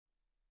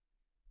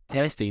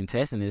Testing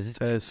is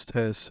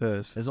Test.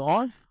 is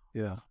on.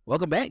 Yeah.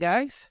 Welcome back,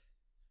 guys.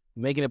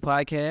 Making a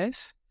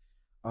podcast.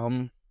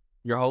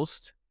 Your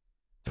host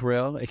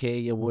Terrell, aka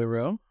your boy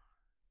Real,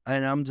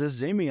 And I'm just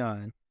Jamie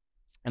on.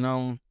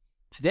 and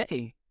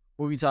today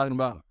what are we talking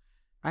about?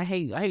 I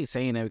hate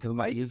saying that because I'm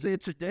Why like, you say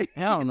it today?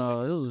 I don't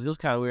know. It was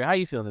kind of weird. How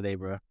you feeling today,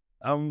 bro?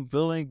 I'm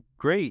feeling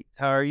great.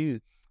 How are you?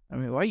 I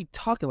mean, why are you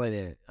talking like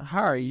that?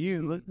 How are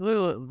you,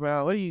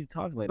 bro? What are you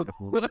talking like that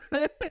for?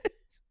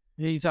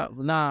 Yeah, you talk.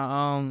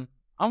 Nah.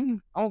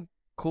 I'm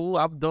cool.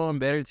 I'm doing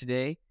better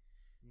today.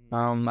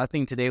 I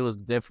think today was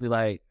definitely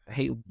like, I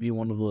hate being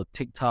one of those little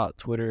TikTok,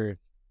 Twitter,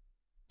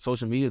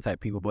 social media type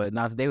people, but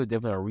nah, today was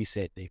definitely a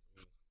reset day.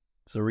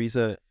 So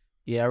reset.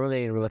 Yeah, I really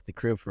ain't really left the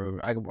crib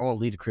I won't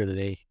leave the crib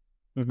today.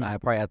 Mhm. I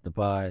probably at the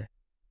pod.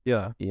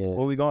 Yeah. Yeah.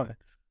 Where we going?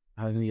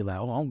 I was gonna like,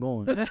 oh, I'm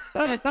going.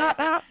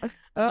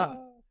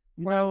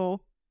 Bro,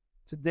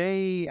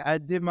 today I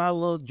did my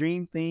little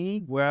dream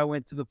thing where I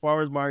went to the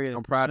farmer's market.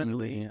 I'm proud of you,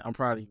 man. I'm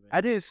proud of you, man.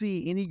 I didn't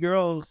see any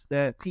girls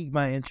that piqued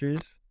my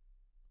interest.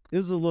 There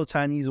was a little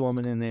Chinese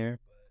woman in there.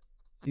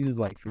 She was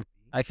like 50.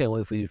 I can't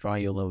wait for you to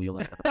find your love. Your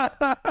life.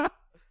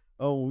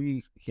 Oh,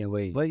 we Can't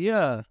wait. But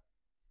yeah,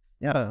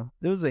 it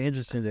was an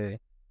interesting day.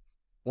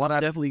 What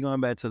I'm definitely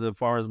going back to the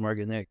farmer's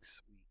market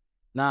next.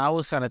 Nah, I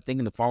was kind of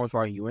thinking the farmer's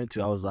market you went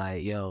to. I was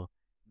like, yo,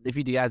 if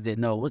you guys didn't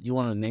know, what you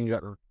want to name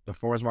drop the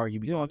farmer's market you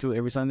be going to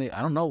every Sunday?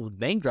 I don't know.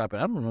 Name drop it.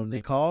 I don't know. They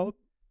called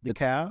The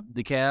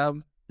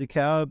DeKalb.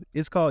 DeKalb.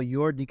 It's called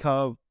Your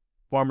DeKalb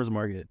Farmer's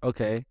Market.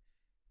 Okay.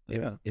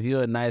 Yeah. If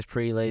you're a nice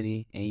pretty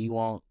lady and you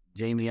want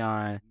Jamie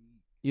on,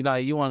 you're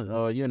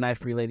a nice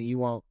pretty lady, you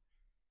want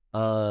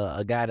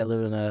a guy that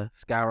live in a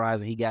skyrise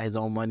and he got his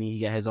own money, he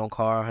got his own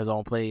car, his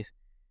own place.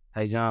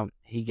 Hey John,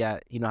 he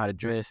know how to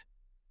dress,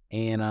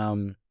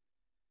 and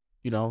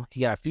he got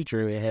a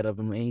future ahead of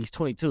him, and he's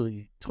 22,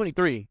 he's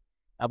 23.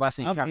 I'm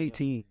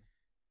 18.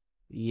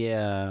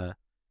 Yeah,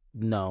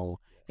 no,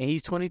 and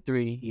he's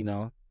 23.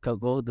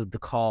 Go to the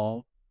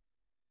call.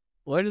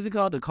 What is it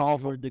called? The call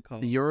for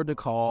Your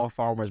DeKalb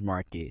Farmers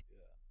Market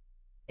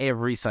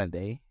every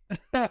Sunday,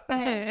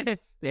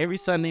 every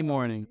Sunday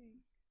morning.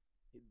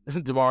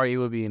 Damari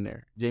will be in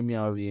there. Jamie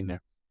will be in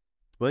there.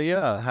 But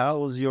yeah, how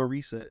was your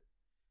reset?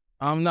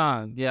 I'm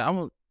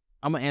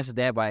gonna answer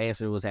that by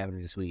answering what's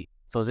happening this week.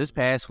 So this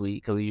past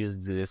week, because we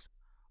usually do this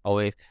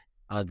always,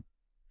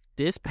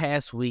 this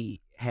past week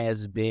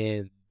has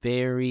been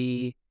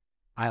very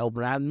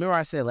eye-opening. I remember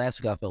I said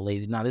last week I felt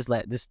lazy. No,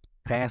 this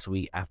past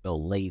week I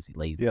felt lazy.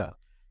 Yeah.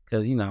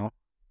 Because,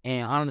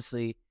 and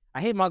honestly, I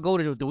hit my goal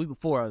the week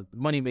before,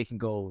 money-making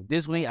goal.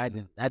 This week, I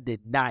did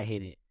not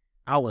hit it.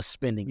 I was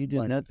spending You did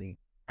money. nothing.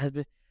 Has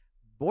been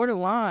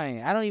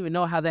borderline. I don't even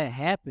know how that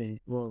happened.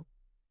 Well,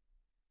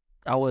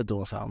 I was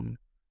doing something.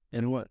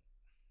 And what?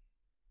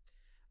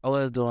 I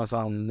was doing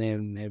something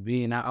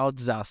and I was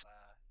just outside.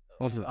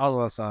 I was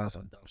outside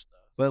some dumb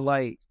stuff. But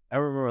like, I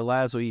remember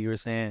last week you were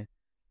saying,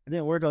 I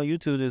didn't work on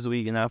YouTube this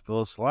week and I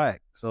feel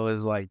slack. So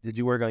it's like, did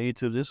you work on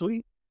YouTube this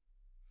week?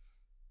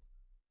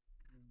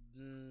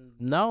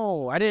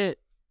 No, I didn't.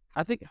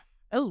 I think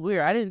it was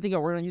weird. I didn't think I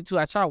worked on YouTube.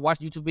 I tried to watch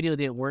YouTube video, it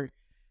didn't work.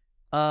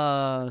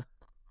 I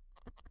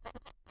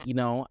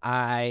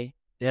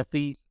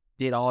definitely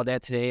did all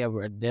that today. I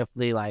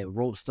definitely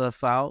wrote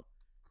stuff out,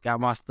 got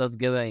my stuff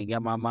together, and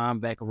got my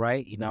mind back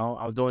right.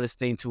 I was doing this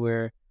thing to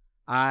where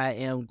I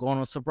am going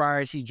on a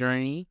sobriety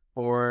journey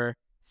for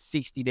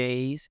 60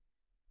 days,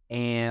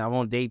 and I'm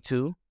on day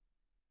 2,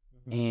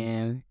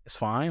 and it's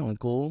fine. I'm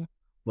cool,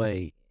 but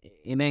it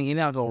ain't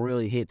not gonna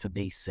really hit till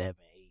day 7,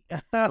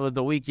 8. With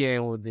the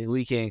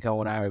weekend come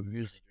when I usually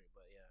drink,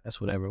 but yeah,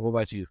 that's whatever. What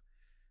about you?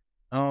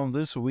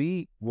 This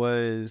week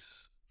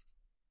was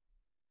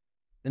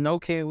an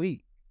okay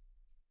week.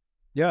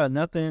 Yeah,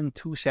 nothing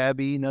too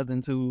shabby,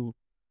 nothing too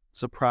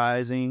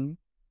surprising.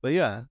 But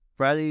yeah,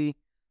 Friday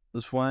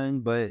was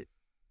fun. But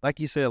like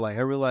you said, I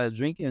realized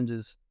drinking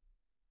just,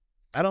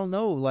 I don't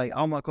know.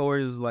 All my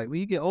coworkers when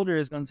you get older,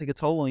 it's gonna take a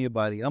toll on your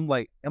body. I'm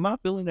like, am I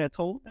feeling that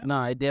toll now?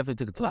 No, it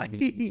definitely took a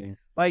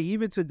toll.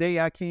 Even today,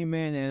 I came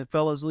in and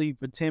fell asleep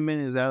for 10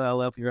 minutes after I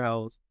left your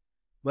house.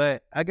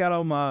 But I got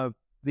all my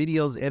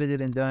videos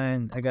edited and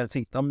done. I got to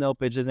take thumbnail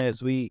pictures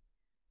next week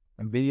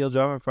and video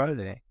dropping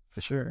Friday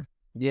for sure.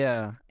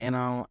 Yeah, and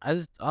I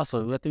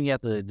think you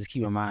have to just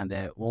keep in mind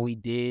that when we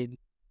did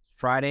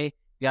Friday,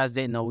 you guys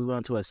didn't know we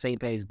went to a St.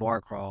 Patty's bar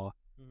crawl.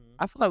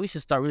 I feel like we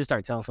should really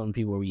start telling some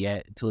people where we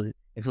at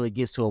until it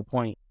gets to a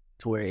point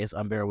to where it's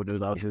unbearable to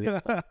do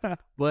it.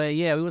 But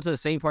yeah, we went to the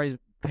St.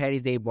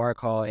 Patty's Day bar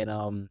crawl in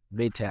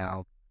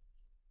Midtown,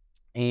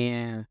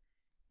 and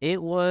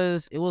it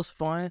was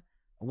fun.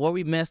 What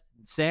we missed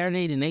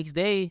Saturday, the next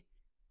day,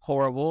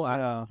 horrible.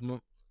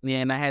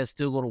 And I had to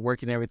still go to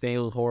work and everything. It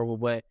was horrible,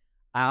 but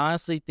I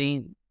honestly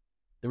think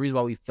the reason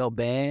why we felt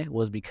bad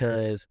was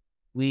because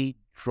we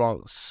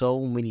drunk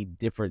so many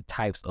different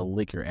types of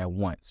liquor at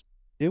once.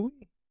 Did we?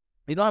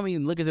 You know how many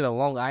liquors in a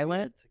Long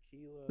Island?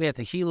 We had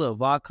tequila,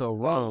 vodka,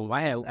 rum.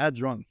 I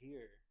drunk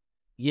here.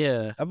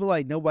 Yeah. I feel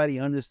like nobody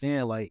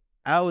understand.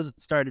 I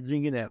started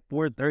drinking at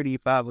 4:30,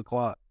 5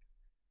 o'clock.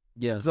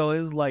 Yeah. So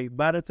it's like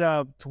by the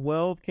time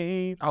 12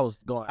 came, I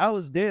was going. I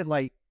was dead.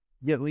 Like,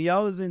 yeah, when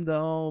y'all was in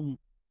the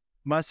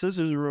my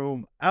sister's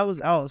room, I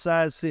was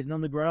outside sitting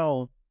on the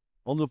ground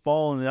on the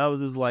phone, and I was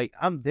just like,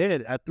 I'm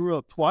dead. I threw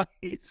up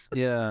twice.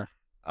 Yeah.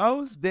 I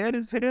was dead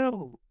as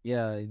hell.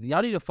 Yeah.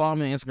 Y'all need to follow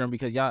me on Instagram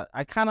because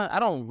I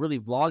don't really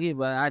vlog it,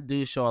 but I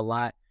do show a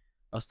lot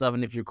of stuff.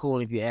 And if you're cool,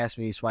 and if you ask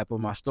me to swipe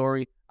on my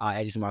story, I'll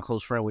add you to my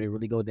close friend when it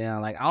really go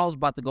down. Like I was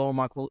about to go on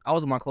I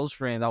was with my close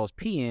friends. I was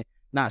peeing,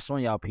 not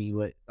showing y'all pee,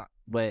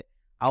 but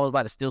I was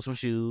about to steal some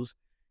shoes,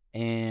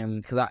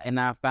 and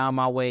I found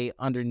my way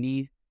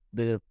underneath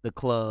the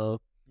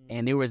club,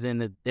 and they was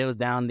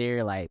down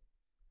there like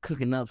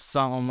cooking up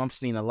something. I'm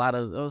seeing a lot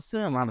of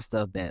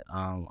stuff that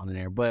under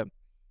there, but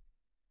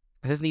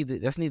that's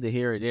neither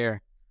here or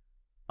there.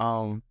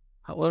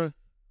 What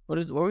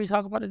were we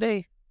talking about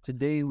today?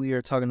 Today we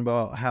are talking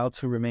about how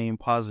to remain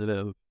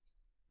positive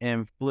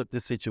and flip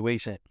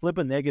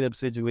a negative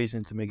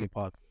situation to make it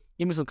positive.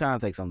 Give me some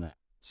context on that.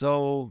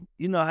 So,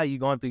 you know how you're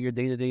going through your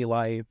day-to-day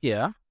life.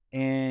 Yeah.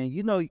 And,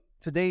 you know,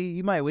 today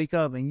you might wake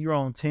up and you're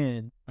on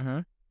 10. Mm-hmm.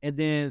 And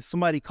then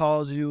somebody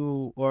calls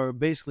you, or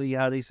basically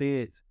how they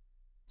say it,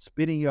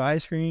 spitting your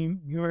ice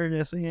cream. You heard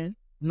that saying?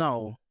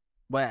 No.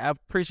 But I'm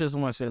pretty sure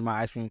someone spit in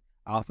my ice cream.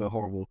 I'll feel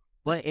horrible.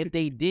 But if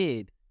they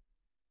did,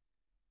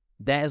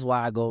 that is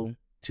why I go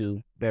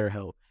to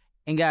BetterHelp.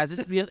 And guys, this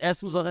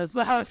episode,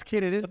 I was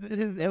kidding.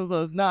 This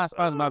episode is not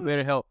sponsored by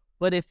BetterHelp.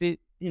 But if they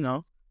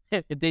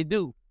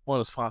do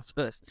want to sponsor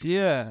us.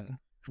 Yeah.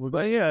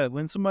 But yeah,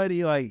 when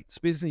somebody like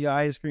spits in your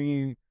ice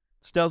cream,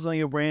 steps on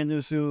your brand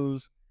new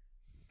shoes,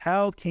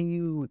 how can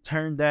you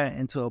turn that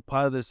into a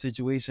positive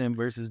situation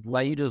versus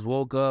like you just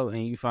woke up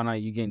and you found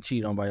out you getting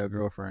cheated on by your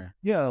girlfriend?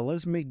 Yeah,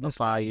 let's make this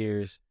 5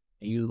 years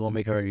and you gonna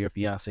make her your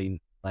fiance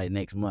like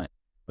next month,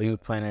 or you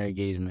planning her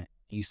engagement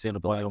and you send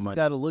up all your money. You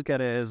gotta look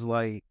at it as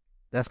like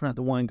that's not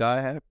the one guy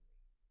have.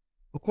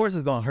 Of course,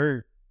 it's gonna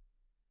hurt.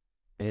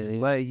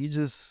 Like you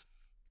just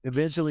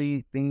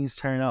eventually things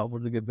turn out for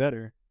to get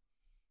better.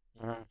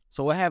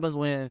 So what happens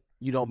when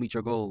you don't meet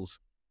your goals?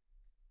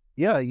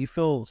 Yeah, you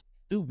feel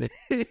stupid.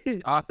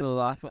 I feel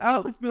lost.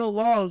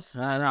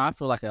 I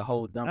feel like a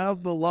whole dumb. I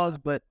feel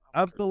lost, but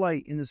I feel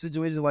like in a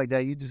situation like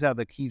that, you just have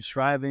to keep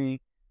striving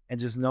and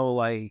just know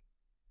like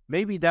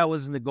maybe that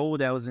wasn't the goal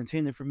that was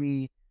intended for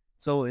me,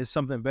 so it's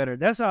something better.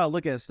 That's how I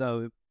look at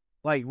stuff.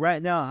 Like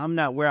right now, I'm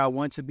not where I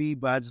want to be,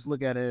 but I just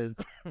look at it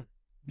as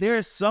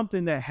there's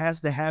something that has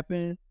to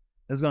happen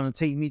that's going to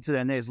take me to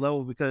that next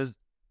level because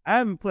I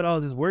haven't put all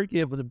this work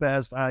in for the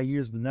past 5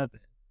 years for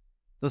nothing.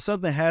 So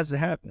something has to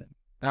happen.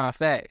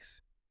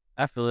 Facts.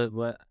 I feel it,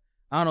 but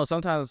I don't know.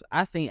 Sometimes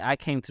I think I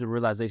came to the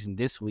realization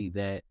this week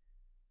that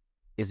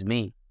it's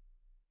me.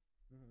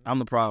 I'm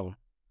the problem.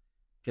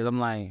 Because I'm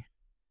like,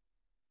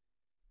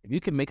 if you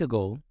can make a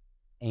goal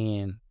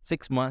and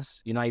 6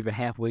 months, you're not even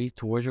halfway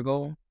towards your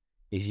goal,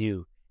 it's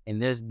you.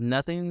 And there's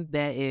nothing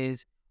that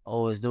is,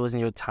 it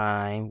wasn't your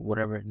time,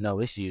 whatever. No,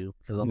 it's you.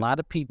 Because a lot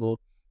of people,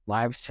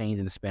 lives change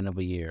in the span of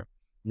a year.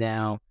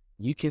 Now,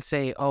 you can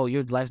say,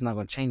 your life's not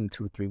going to change in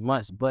 2 or 3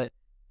 months. But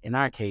in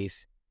our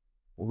case,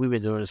 we've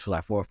been doing this for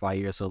like 4 or 5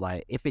 years. So,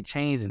 like, if it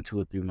changed in 2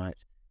 or 3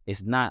 months,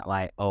 it's not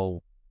like,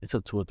 it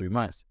took 2 or 3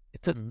 months.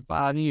 It took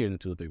 5 years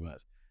and 2 or 3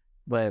 months.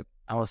 But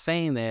I was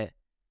saying that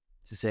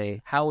to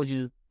say, how would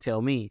you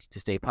tell me to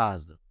stay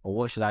positive? Or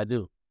what should I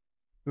do?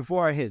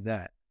 Before I hit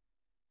that,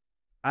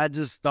 I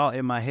just thought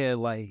in my head,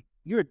 like,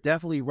 you're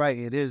definitely right.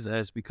 It is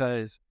us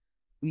because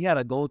we had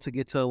a goal to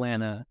get to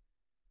Atlanta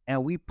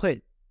and we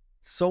put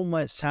so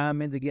much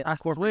time into getting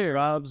corporate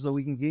jobs so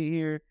we can get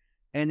here.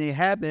 And it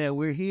happened that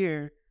we're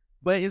here,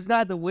 but it's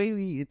not the way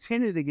we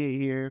intended to get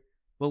here,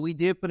 but we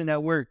did put in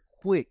that work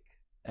quick.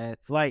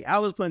 Like I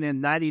was putting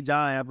in 90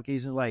 job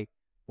applications. Like,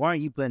 why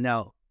aren't you putting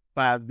out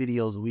 5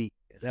 videos a week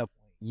at that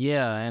point?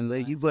 Yeah. And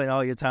like you putting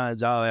all your time in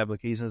job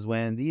applications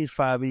when these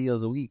 5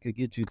 videos a week could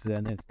get you to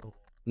that next goal.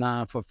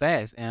 Nah, for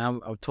fast.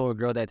 And I told a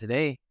girl that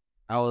today.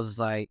 I was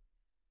like,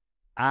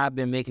 I've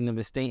been making the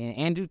mistake. And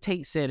Andrew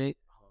Tate said it.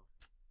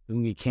 We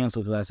can get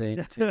canceled because I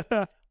say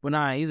it. But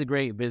nah, he's a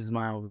great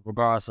businessman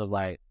regardless of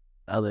like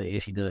the other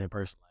issues he does in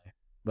personal life.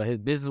 But his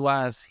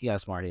business-wise, he got a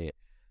smart head.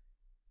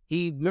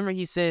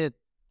 He said,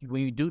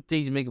 when you do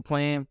things, you make a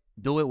plan,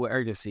 do it with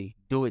urgency.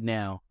 Do it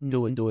now.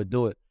 Do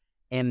it.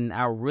 And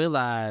I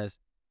realized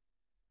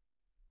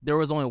there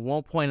was only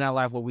one point in our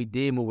life where we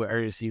did move with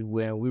urgency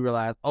when we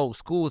realized,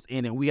 school's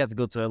in and we have to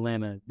go to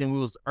Atlanta. Then we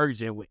was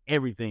urgent with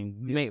everything.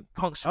 We made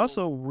punctual.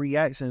 Also,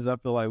 reactions, I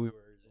feel like we were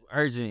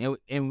urgent.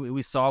 And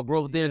we saw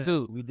growth there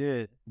too. We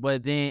did.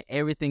 But then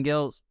everything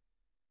else,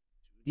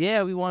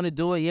 we want to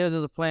do it. Yeah,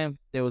 there's a plan.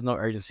 There was no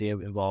urgency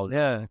involved.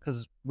 Yeah,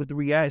 because with the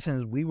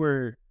reactions, we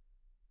were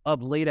up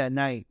late at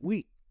night.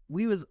 We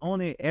was on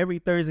it every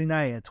Thursday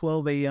night at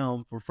 12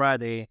 a.m. for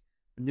Friday,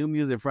 New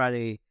Music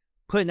Friday,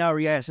 putting out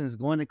reactions,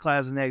 going to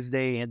class the next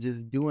day, and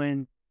just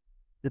doing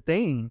the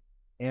thing.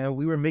 And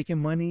we were making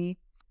money.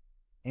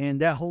 And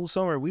that whole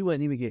summer, we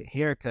wouldn't even get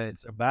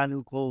haircuts or buy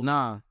new clothes.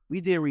 Nah.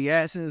 We did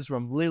reactions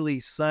from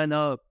literally sun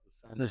up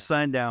to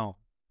sundown.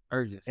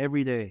 Urgent.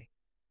 Every day.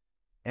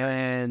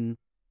 And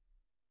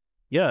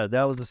yeah,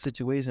 that was a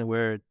situation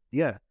where,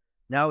 yeah,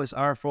 now it's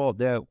our fault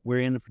that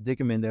we're in the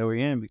predicament that we're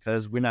in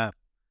because we're not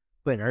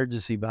putting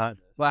urgency behind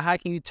us. But how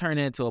can you turn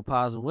it into a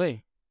positive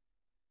way?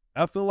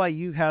 I feel like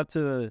you have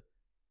to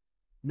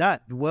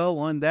not dwell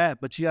on that,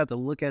 but you have to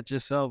look at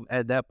yourself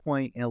at that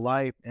point in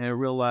life and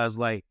realize,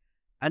 like,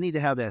 I need to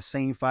have that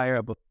same fire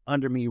up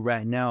under me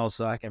right now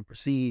so I can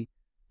proceed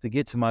to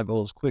get to my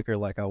goals quicker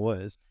like I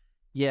was.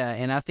 Yeah,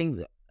 and I think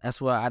that's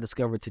what I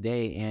discovered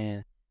today.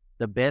 And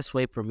the best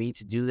way for me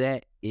to do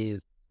that is,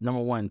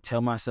 number one,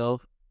 tell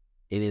myself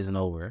it isn't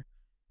over.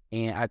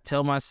 And I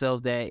tell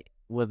myself that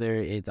whether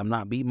it's I'm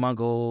not beating my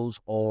goals,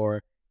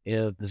 or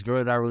if this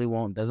girl that I really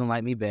want doesn't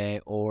like me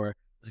back, or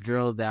this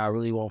girl that I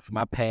really want from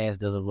my past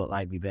doesn't look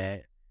like me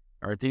back,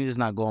 or things is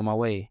not going my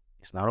way,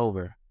 it's not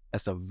over.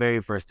 That's the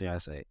very first thing I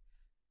say.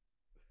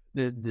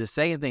 The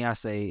second thing I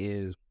say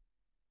is,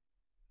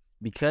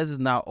 because it's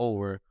not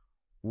over,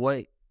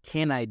 what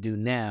can I do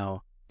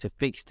now to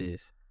fix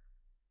this?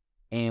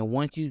 And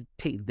once you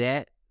take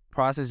that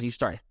process and you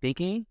start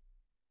thinking,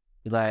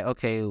 you're like,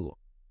 okay,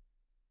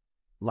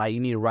 like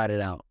you need to write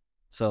it out.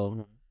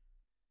 So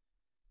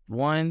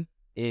 1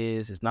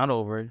 is it's not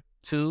over.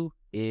 2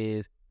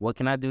 is what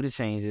can I do to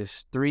change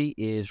this? 3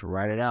 is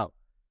write it out.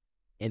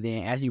 And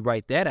then as you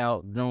write that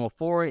out, number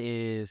 4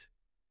 is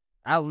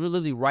I'll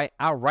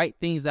write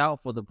things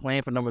out for the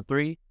plan for number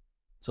 3.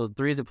 So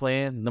 3 is the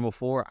plan. Number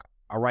 4,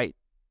 I write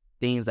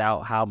things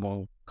out how I'm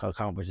going to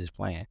accomplish this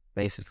plan,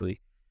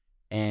 basically.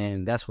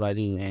 And that's what I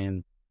do.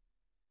 And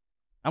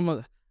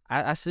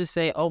I should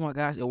say, oh my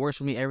gosh, it works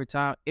for me every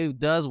time. It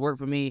does work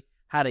for me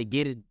how to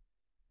get it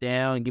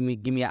down, give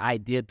me an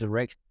idea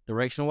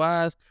direction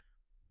wise,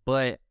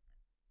 but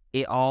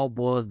it all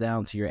boils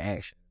down to your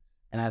actions.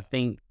 And I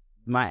think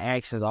my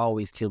actions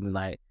always kill me.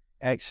 Like,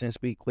 actions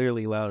speak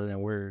clearly louder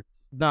than words.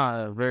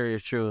 Nah, very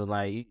true.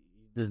 Like, you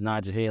just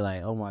nod your head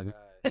like, oh my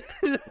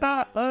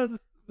God.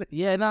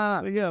 Yeah,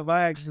 nah. Yeah,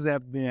 my actions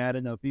haven't been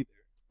adding up either.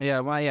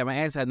 Yeah, my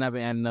actions have not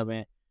been adding up,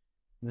 and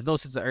there's no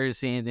sense of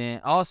urgency. And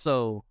then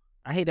also,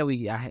 I hate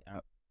that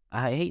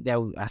I hate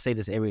that I say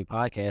this every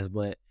podcast,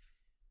 but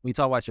we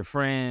talk about your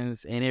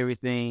friends and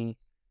everything.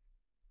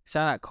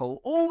 Shout out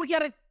Cole. Oh,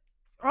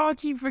 I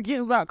keep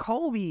forgetting about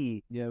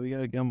Kobe. Yeah, we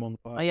gotta get him on the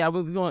podcast. Oh, yeah,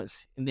 we're going,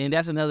 and then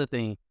that's another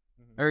thing,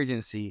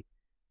 urgency.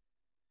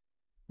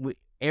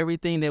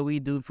 Everything that we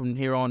do from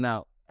here on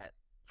out,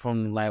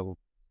 from like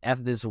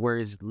after this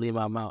words leave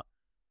my mouth,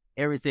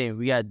 everything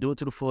we gotta do it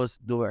to the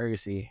fullest, do it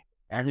urgency.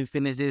 After we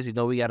finish this, we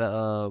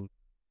gotta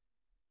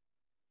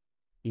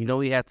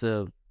we have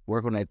to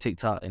work on that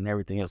TikTok and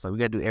everything else. Like, we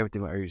gotta do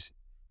everything with urgency,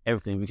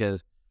 everything,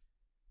 because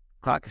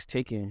clock is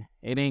ticking.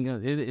 It ain't gonna.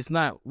 It's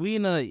not. We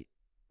in a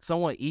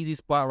somewhat easy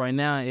spot right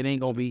now. It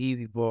ain't gonna be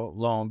easy for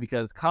long,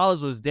 because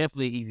college was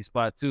definitely an easy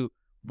spot too.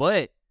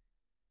 But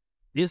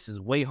this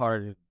is way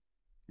harder.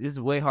 This is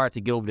way hard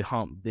to get over the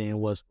hump than it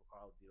was for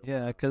college.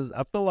 Yeah, because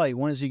I feel like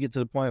once you get to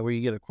the point where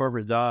you get a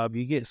corporate job,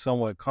 you get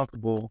somewhat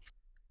comfortable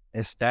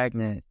and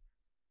stagnant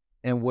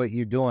in what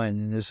you're doing.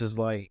 And it's just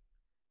like,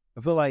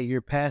 I feel like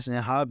your passion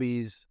and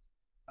hobbies.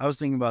 I was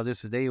thinking about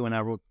this today when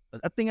I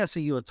think I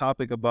sent you a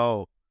topic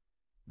about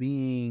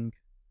being,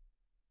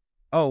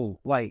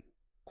 like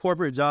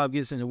corporate job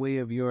gets in the way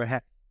of your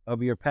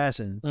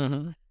passion.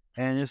 Mm-hmm.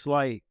 And it's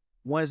like,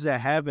 once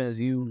that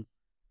happens, you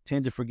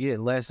tend to forget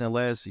less and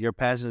less. Your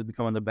passion is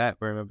becoming the back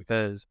burner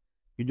because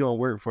you're doing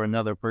work for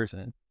another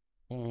person.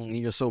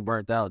 You're so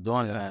burnt out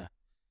doing that.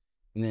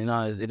 And then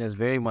it's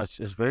very much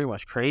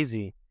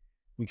crazy,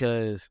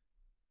 because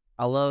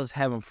I love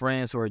having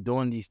friends who are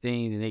doing these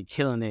things and they're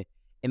killing it,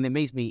 and it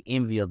makes me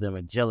envy of them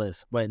and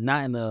jealous, but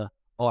not in the,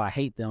 oh, I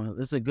hate them.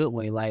 It's a good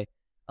way. Like,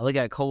 I look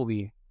at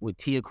Kobe with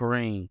Tia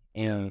Kareem,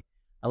 and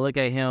I look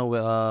at him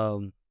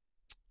with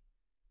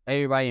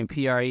everybody in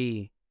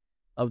PRE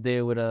up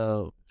there with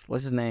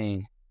what's his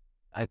name?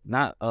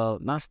 Not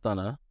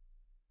Stunner.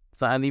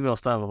 So I didn't even know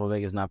Stunner for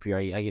Vegas, not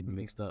PRE. I get them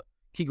mixed up.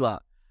 Key Glock.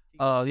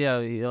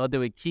 Yeah, up there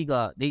with Key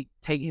Glock. They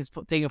taking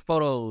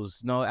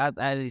photos,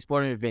 at these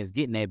sporting events,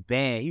 getting that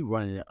band. He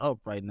running it up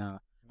right now.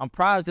 I'm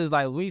proud, because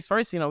like when we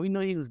first, we knew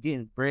he was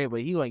getting bread,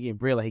 but he wasn't getting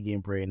bread like he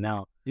getting bread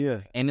now.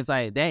 Yeah. And it's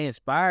like, that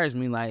inspires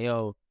me. Like,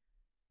 yo,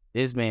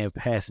 this man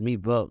passed me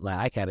up. Like,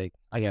 I gotta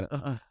get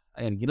up.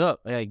 I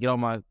gotta get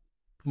on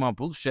put my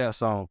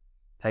bootstraps on,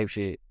 type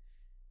shit.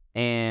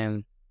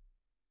 And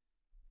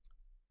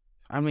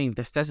I mean,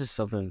 that's just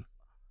something.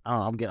 I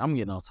don't know. I'm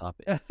getting off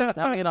topic. I'm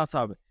getting off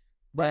topic.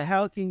 But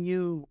how can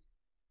you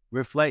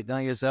reflect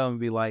on yourself and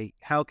be like,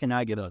 how can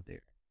I get up there?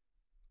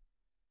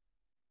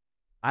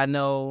 I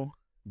know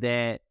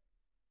that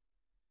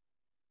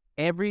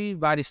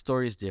everybody's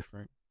story is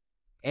different.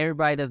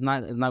 Everybody is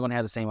not going to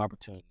have the same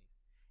opportunities.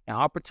 And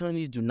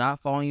opportunities do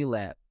not fall in your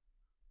lap.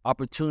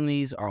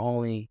 Opportunities are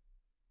only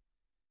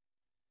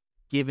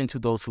given to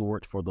those who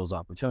worked for those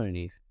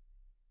opportunities.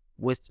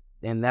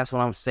 And that's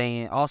what I'm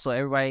saying. Also,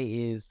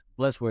 everybody is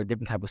blessed with a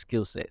different type of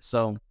skill set.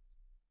 So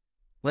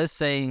let's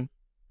say,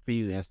 for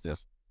you,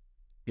 instance,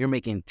 you're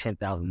making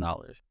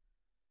 $10,000.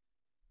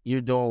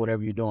 You're doing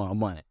whatever you're doing a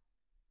month,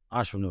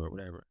 entrepreneur,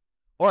 whatever.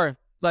 Or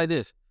like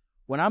this,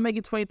 when I'm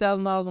making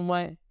 $20,000 a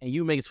month and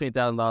you making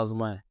 $20,000 a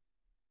month,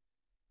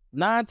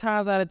 9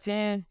 times out of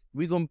 10,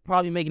 we gonna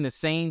probably making the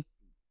same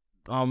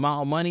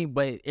amount of money,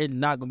 but it's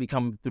not gonna be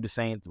coming through the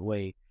same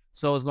way.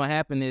 So what's gonna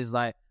happen is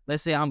like,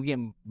 let's say I'm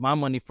getting my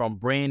money from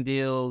brand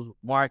deals,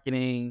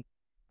 marketing,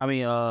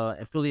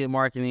 affiliate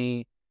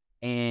marketing,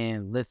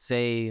 and let's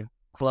say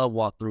club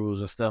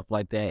walkthroughs and stuff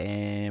like that,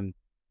 and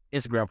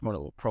Instagram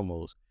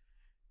promos.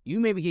 You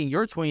may be getting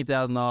your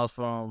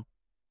 $20,000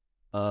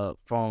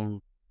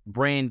 from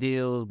brand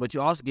deals, but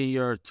you also get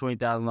your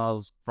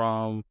 $20,000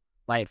 from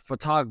like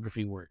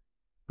photography work,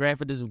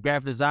 graphic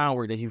design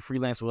work that you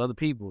freelance with other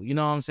people. You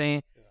know what I'm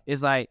saying? Yeah.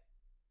 It's like,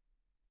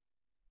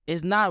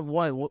 it's not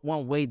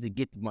one way to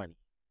get the money.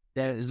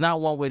 That is not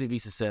one way to be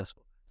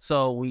successful.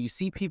 So when you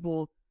see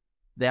people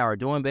that are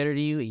doing better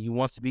than you and you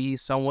want to be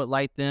somewhat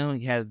like them,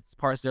 you have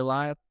parts of their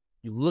life,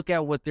 you look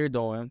at what they're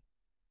doing,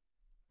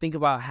 think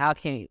about how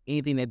can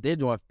anything that they're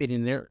doing fit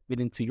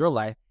into your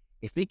life.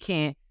 If it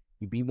can't,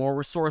 you be more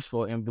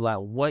resourceful and be like,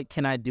 what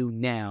can I do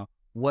now?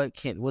 What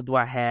do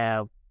I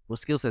have? What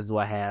skill sets do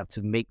I have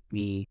to make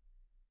me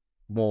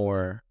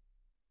more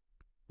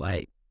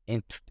like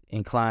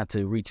inclined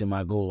to reaching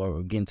my goal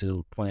or getting to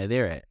the point that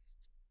they're at?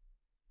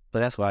 So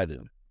that's what I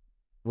do.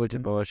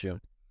 What's you?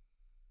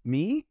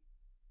 Me?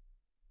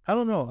 I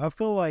don't know. I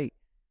feel like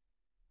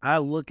I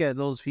look at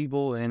those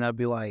people and I'd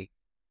be like,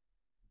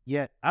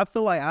 yeah, I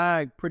feel like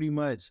I pretty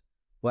much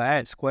will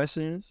ask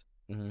questions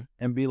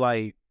and be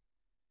like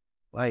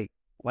my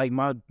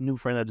new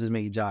friend I just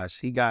made, Josh,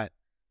 he got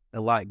a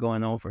lot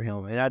going on for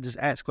him. And I just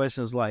ask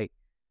questions like,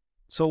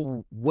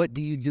 so what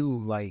do you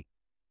do? Like,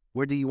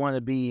 where do you want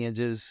to be? And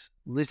just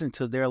listen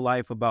to their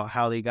life about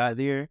how they got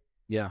there.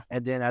 Yeah.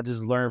 And then I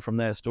just learned from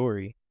that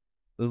story.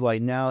 It was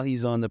like, now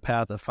he's on the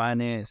path of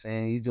finance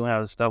and he's doing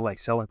all this stuff like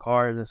selling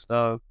cars and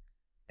stuff.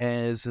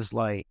 And it's just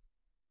like,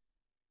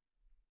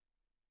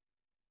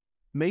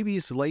 maybe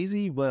it's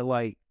lazy, but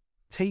like,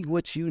 take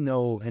what you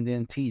know and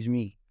then teach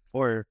me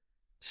or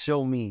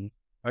show me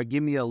or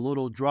give me a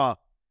little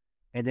drop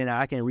and then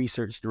I can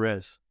research the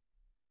rest.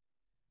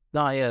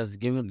 No, yes,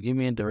 give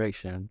me a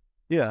direction.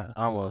 Yeah.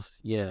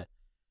 Almost, yeah.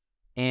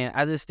 And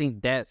I just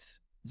think that's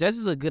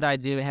just a good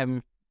idea,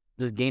 having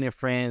just gaining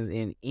friends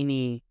in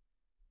any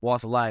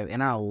walks of life.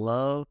 And I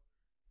love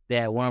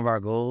that one of our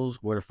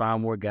goals were to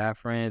find more guy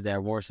friends that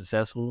are more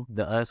successful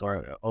than us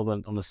or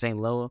on the same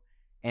level.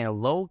 And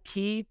low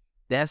key,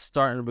 that's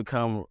starting to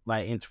become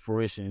like into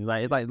fruition.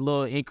 Like, it's like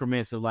little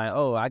increments of like,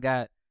 oh, I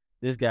got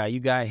this guy, you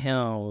got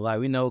him. Like,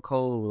 we know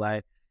Cole.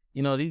 Like,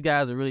 you know, these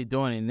guys are really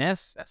doing it. And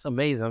that's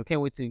amazing. I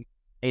can't wait to,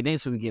 hey,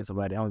 thanks for getting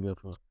somebody. I don't give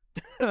a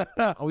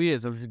fuck. Oh,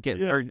 yes. I'm just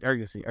getting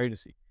urgency.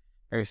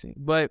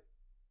 But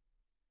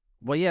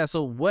yeah,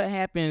 so what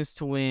happens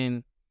to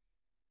when,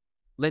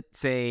 let's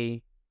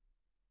say,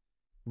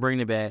 bring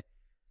it back,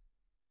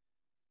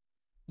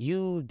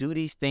 you do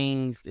these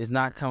things, it's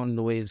not coming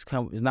the way it's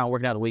not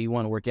working out the way you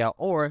want to work out.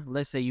 Or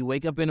let's say you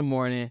wake up in the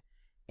morning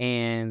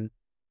and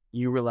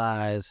you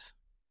realize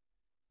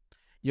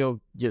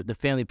the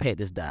family pet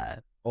just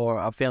died or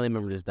a family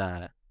member just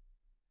died.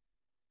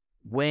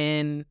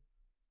 When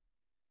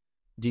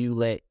do you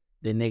let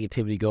the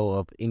negativity go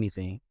of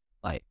anything?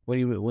 Like, when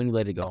do you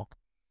let it go?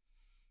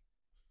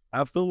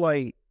 I feel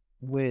like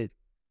with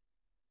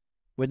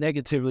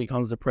negativity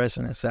comes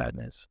depression and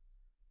sadness.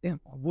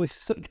 Damn, my voice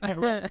is so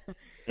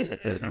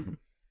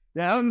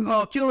now I'm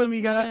all killing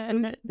me,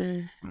 guys.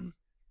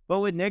 But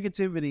with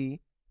negativity,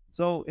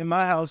 so in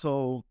my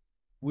household,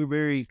 we're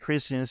very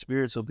Christian,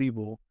 spiritual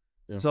people.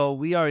 Yeah. So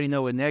we already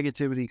know with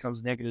negativity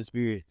comes negative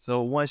spirit.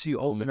 So once you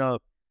open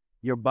up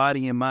your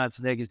body and mind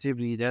to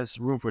negativity, that's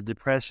room for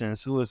depression,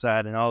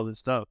 suicide, and all this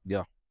stuff.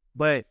 Yeah.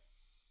 But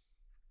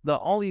the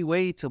only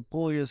way to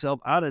pull yourself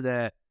out of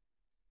that,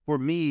 for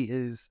me,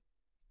 is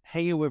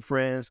hanging with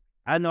friends.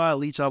 I know I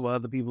leech off of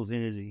other people's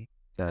energy.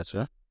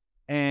 Gotcha.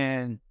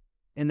 And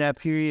in that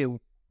period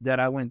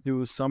that I went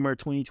through, summer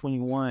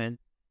 2021,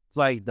 it's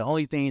like the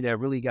only thing that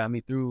really got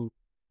me through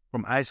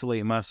from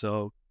isolating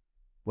myself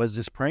was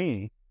just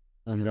praying,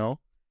 you know?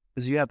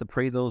 Because you have to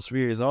pray those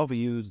spirits off of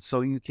you so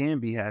you can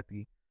be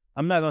happy.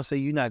 I'm not going to say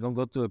you're not going to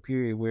go through a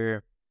period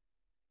where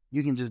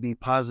you can just be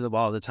positive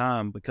all the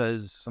time,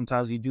 because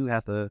sometimes you do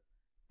have to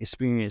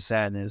experience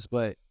sadness,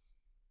 but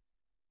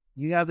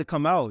you have to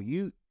come out.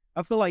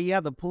 I feel like you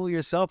have to pull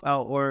yourself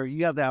out, or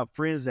you have to have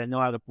friends that know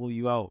how to pull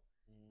you out,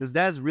 because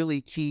that's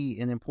really key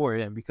and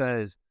important.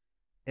 Because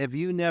if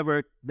you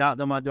never knocked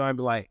on my door and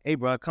be like, hey,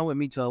 bro, come with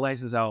me to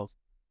Alexa's house,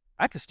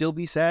 I could still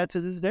be sad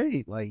to this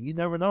day. Like, you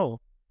never know.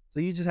 So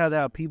you just have to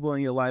have people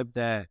in your life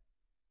that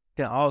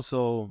can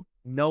also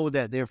know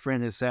that their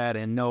friend is sad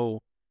and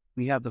know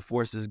we have to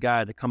force this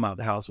guy to come out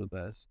the house with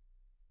us.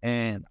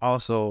 And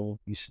also,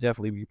 you should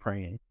definitely be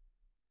praying.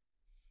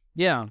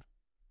 Yeah.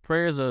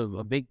 Prayer is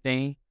a big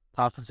thing.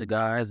 Talking to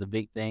God is a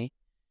big thing.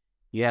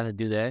 You have to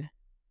do that.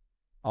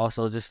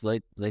 Also, just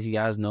let you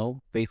guys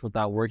know, faith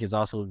without work is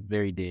also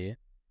very dead.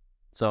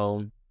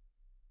 So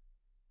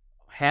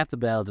half the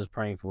battle is just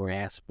praying for it,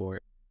 ask for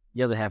it.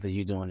 The other half is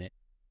you doing it.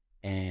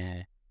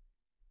 And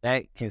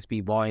that can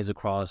speak volumes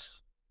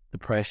across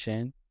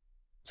depression,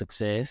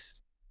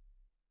 success,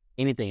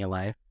 anything in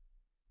life.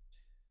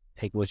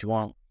 Take what you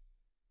want.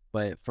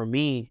 But for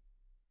me,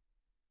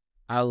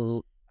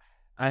 I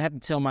have to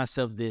tell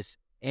myself this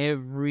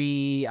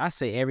every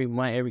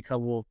month, every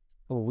couple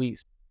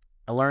weeks.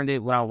 I learned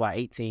it when I was about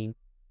 18.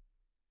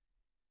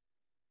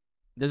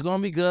 There's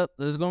gonna be good,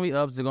 there's gonna be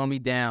ups, there's gonna be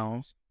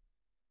downs,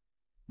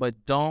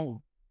 but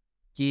don't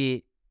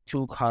get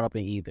too caught up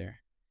in either.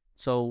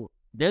 So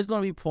there's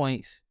gonna be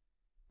points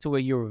to where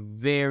you're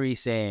very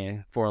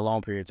sad for a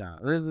long period of time.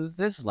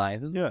 This is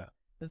life.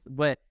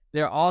 But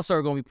there are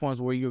also going to be points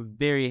where you're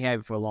very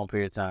happy for a long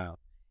period of time.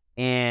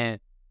 And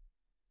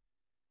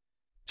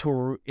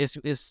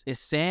it's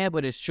sad,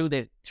 but it's true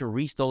that to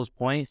reach those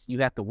points, you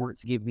have to work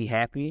to be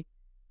happy.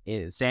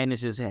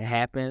 Sadness just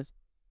happens.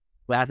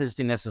 But I just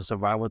think that's a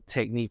survival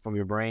technique from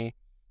your brain.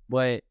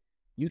 But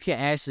you can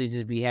actually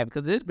just be happy,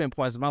 because there's been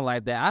points in my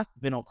life that I've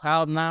been on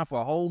cloud nine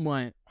for a whole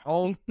month,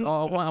 a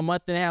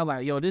month and a half.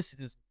 Like, yo, this is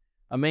just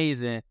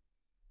amazing.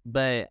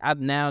 But I've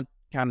now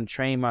kind of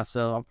trained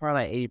myself. I'm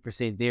probably like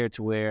 80% there,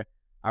 to where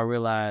I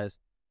realize,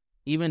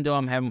 even though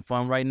I'm having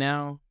fun right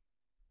now,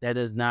 that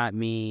does not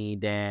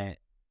mean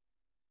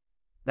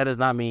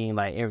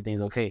like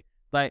everything's okay.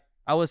 Like,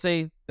 I would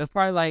say that's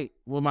probably like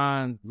where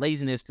my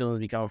laziness feelings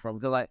be coming from.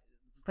 Because like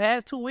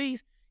past 2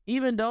 weeks,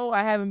 even though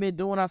I haven't been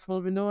doing what I'm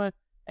supposed to be doing,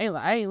 I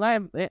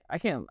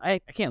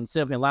can't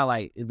sit up and lie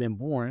like it's been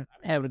boring.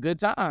 I'm having a good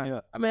time. Yeah.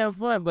 I'm having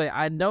fun, but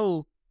I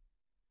know,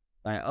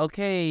 like,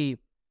 okay,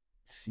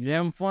 you're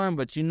having fun,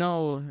 but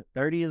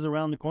 30 is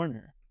around the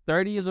corner.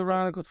 30 is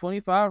around the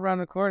 25 around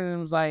the corner, and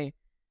it was like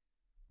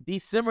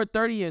December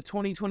 30th,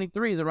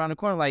 2023 is around the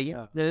corner. Like,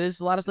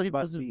 there's a lot of stuff. It's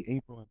about to be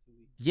April in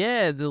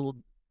 2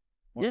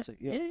 weeks.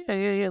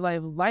 Yeah, like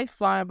life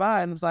flying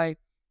by, and it's like,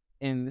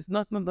 and there's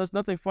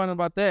nothing fun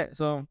about that.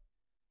 So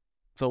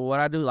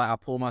what I do, like, I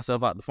pull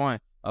myself out the fun.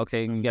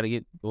 Okay, you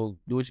gotta go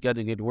do what you gotta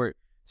do to get to work.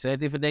 Same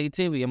thing for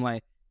negativity. I'm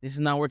like, this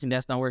is not working,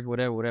 that's not working,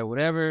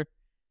 whatever.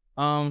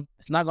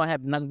 It's not gonna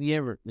happen, not gonna be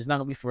ever. It's not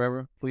gonna be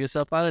forever. Pull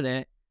yourself out of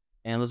that,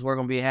 and let's work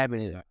on being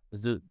happy.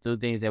 Let's do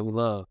things that we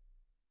love.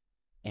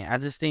 And I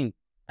just think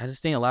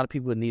a lot of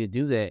people need to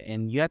do that,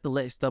 and you have to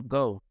let stuff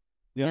go.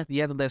 Yeah, you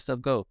have to let stuff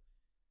go.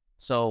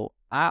 So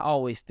I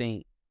always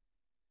think,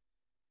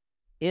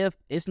 if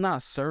it's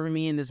not serving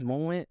me in this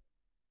moment,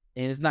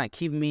 and it's not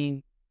keeping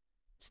me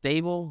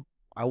stable,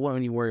 I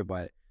wouldn't even worry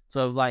about it.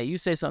 So if, like, you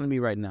say something to me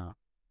right now,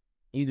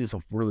 you do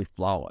some really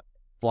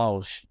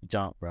flawless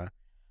jump, bro,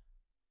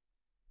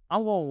 I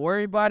won't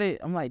worry about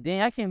it. I'm like,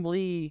 dang, I can't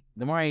believe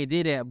Damari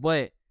did that.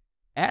 But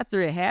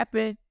after it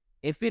happened,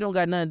 if it don't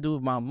got nothing to do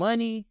with my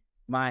money,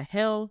 my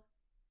health,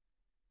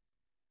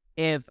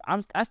 if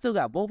I still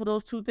got both of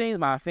those two things,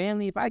 my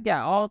family, if I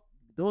got all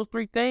those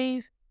three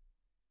things,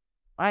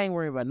 I ain't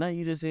worried about nothing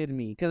you just said to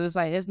me. Because it's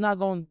like, it's not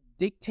going to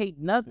dictate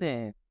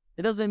nothing.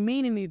 It doesn't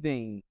mean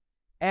anything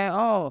at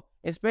all.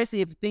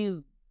 Especially if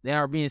things that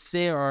are being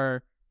said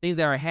or things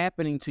that are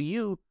happening to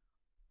you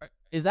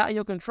is out of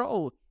your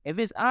control. If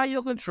it's out of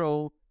your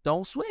control,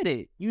 don't sweat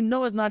it. You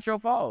know it's not your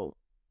fault.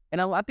 And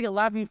I think a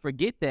lot of people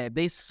forget that.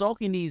 They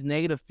soak in these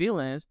negative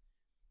feelings.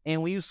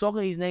 And when you soak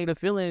in these negative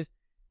feelings,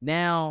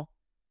 now,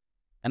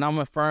 and I'm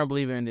a firm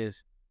believer in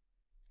this,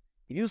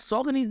 if you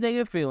soak in these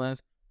negative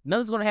feelings,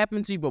 nothing's going to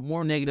happen to you but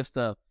more negative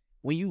stuff.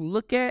 When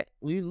you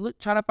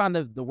try to find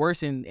the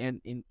worst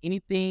in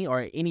anything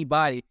or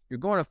anybody, you're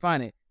going to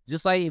find it.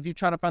 Just like if you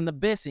try to find the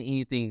best in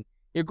anything,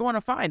 you're going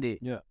to find it.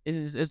 Yeah,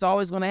 it's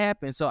always going to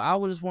happen. So I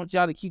would just want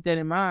y'all to keep that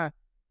in mind.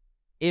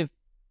 If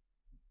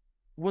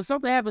when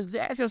something happens,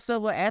 ask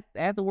yourself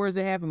afterwards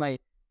it happened,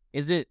 like,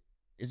 is it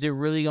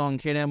really going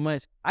to care that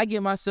much? I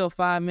give myself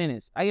 5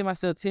 minutes. I give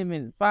myself 10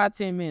 minutes,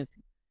 5-10 minutes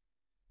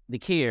to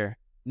care.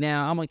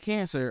 Now, I'm a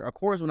Cancer. Of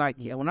course, when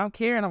I'm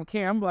caring,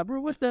 I'm like,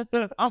 bro, what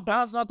the? I'm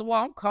bouncing off the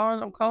wall.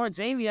 I'm calling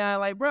Jamie. I'm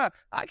like, bro,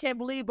 I can't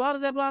believe blah,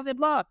 blah, blah,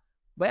 blah.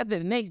 But after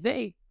the next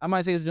day, I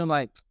might say something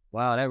like,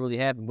 wow, that really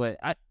happened. But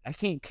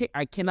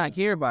I cannot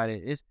care about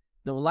it. It's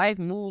the life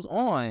moves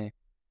on.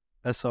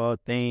 I saw a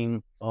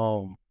thing.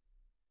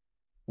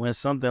 When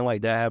something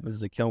like that happens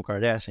to Kim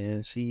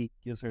Kardashian, she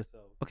gives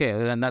herself.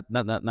 Okay, not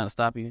to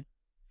stop you,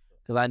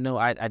 because I know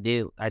I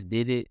did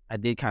it. I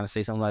did kind of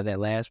say something like that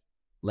last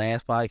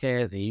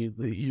podcast, and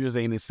you were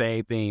saying the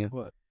same thing.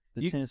 What?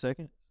 10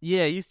 seconds?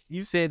 Yeah,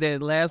 you said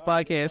that last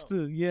podcast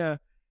too. Yeah,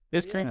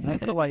 it's crazy. I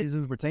feel like it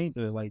just pertains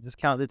to it. Like, just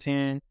count to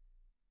 10,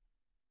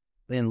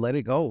 then let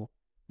it go.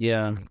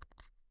 Yeah,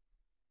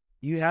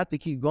 you have to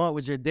keep going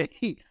with your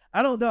day.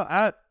 I don't know.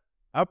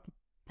 I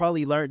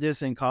probably learned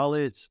this in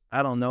college.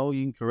 I don't know.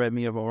 You can correct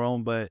me if I'm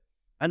wrong, but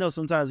I know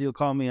sometimes you'll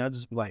call me and I'll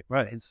just be like,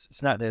 bro,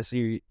 it's not that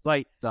serious.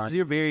 Like,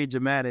 you're very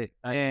dramatic,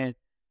 and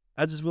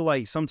I just feel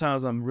like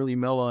sometimes I'm really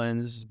mellow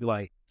and just be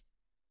like,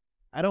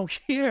 I don't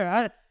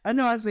care. I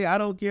know I say I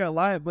don't care a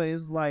lot, but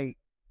it's like,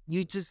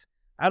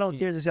 I don't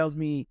care just tells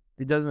me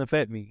it doesn't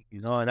affect me,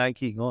 and I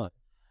keep going.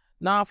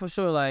 Nah, for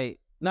sure. Like,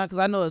 because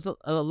I know it's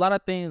a lot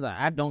of things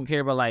I don't care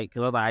about, like,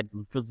 because I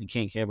physically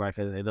can't care about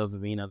because it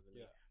doesn't mean nothing.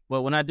 Yeah.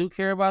 But when I do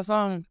care about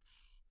something,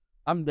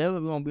 I'm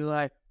definitely going to be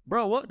like,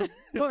 bro, what the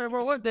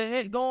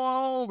heck going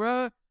on,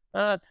 bro?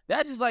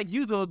 That's just like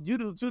you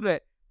do too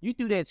that. You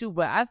do that too,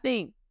 but I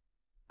think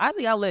I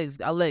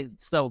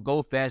let stuff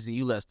go faster than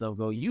you let stuff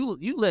go.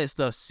 You let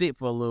stuff sit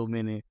for a little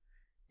minute.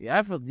 Yeah,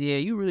 I feel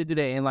you really do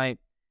that. And like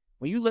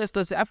when you let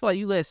stuff sit, I feel like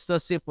you let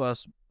stuff sit for a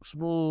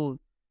smooth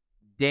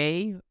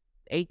day,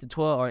 8 to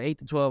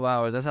 12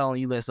 hours. That's how long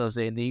you let stuff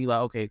sit. And then you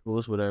like, okay, cool,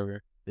 it's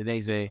whatever. The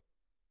next day.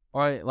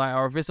 Or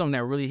if it's something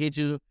that really hit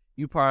you,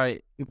 you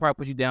probably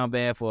put you down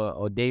bad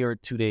for a day or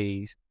 2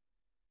 days.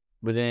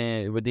 But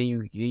then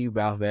you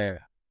bounce back.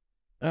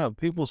 Oh,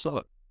 people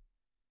suck.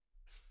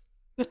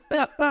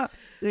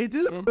 They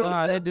do.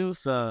 They do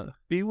suck.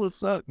 People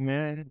suck,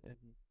 man.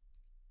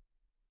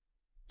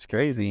 It's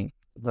crazy.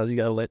 Sometimes you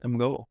gotta let them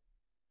go.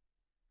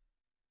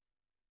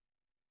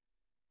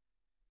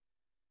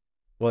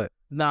 What?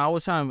 No, I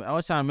was trying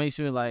to make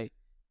sure like,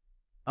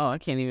 oh, I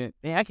can't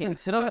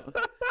sit up.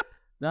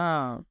 No.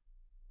 I'm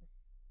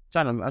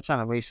trying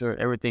to make sure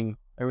everything's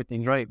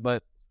right,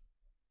 but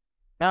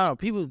I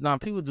don't know.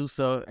 People do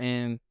so,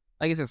 and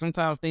like I said,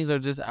 sometimes things are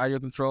just out of your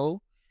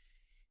control.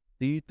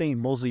 Do you think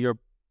most of your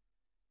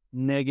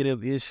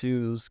negative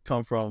issues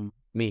come from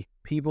Me,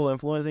 people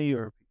influencing you,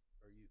 or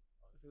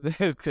you?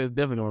 Because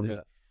definitely on me.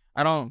 Yeah.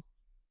 I don't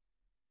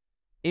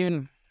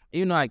even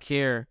though I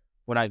care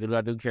what I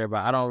do care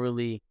about. I don't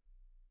really,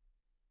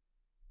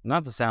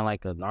 not to sound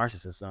like a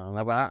narcissist or something,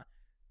 like, but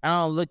I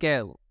don't look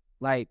at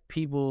like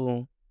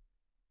people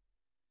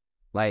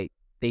like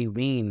they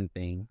mean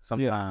anything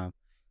sometimes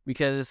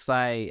because it's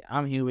like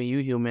I'm human, you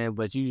human,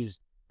 but you just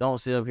don't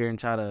sit up here and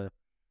try to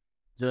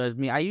judge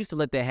me. I used to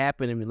let that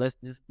happen to me.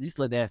 Used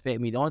to let that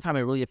affect me. The only time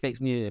it really affects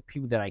me is the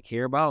people that I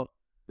care about.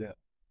 Yeah.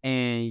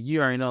 And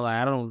you already know,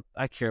 like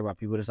I care about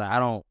people. It's like I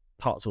don't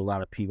talk to a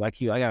lot of people. I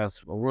got a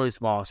really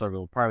small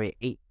circle, probably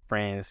 8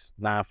 friends,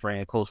 9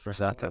 friends, close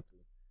friends I talk to.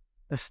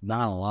 That's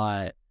not a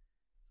lot.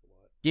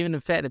 Given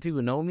the fact that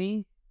people know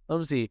me, let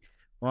me see.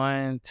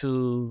 1,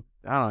 2,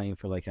 I don't even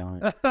feel like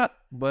counting.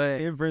 But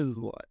 10 friends is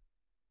a lot.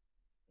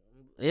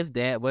 If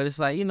that, but it's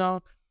like,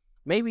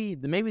 maybe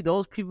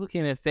those people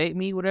can affect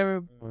me,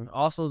 whatever.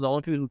 Also, the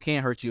only people who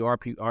can't hurt you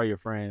are your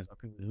friends, or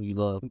people who you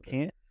love. Who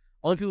can't?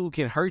 Only people who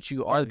can hurt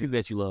you are the people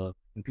that you love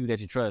and people that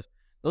you trust.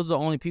 Those are the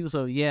only people.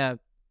 So yeah,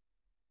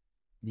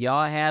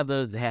 y'all have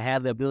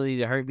the ability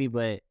to hurt me,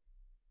 but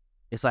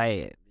it's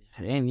like,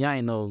 and y'all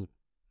ain't no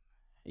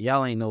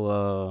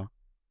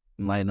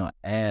like no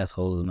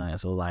assholes tonight.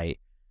 So like,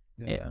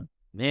 yeah.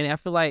 And I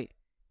feel like,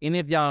 and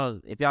if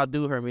y'all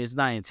do hurt me, it's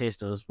not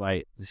intentional. It's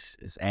like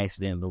it's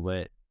accidental.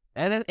 But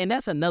and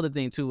that's another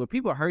thing too. When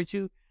people hurt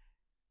you,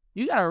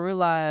 you gotta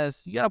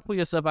realize, you gotta pull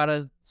yourself out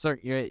of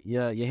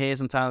your head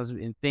sometimes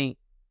and think,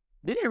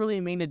 did they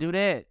really mean to do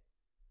that?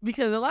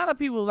 Because a lot of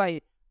people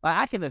like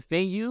I can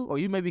offend you, or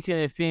you maybe can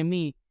offend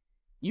me.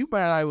 You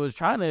probably was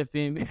trying to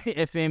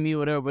offend me or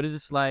whatever, but it's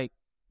just like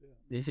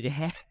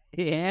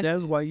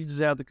That's why you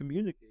just have to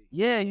communicate.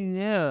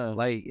 Yeah.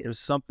 Like if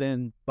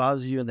something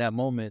bothers you in that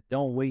moment,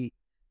 don't wait.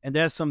 And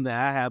that's something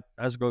I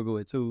struggle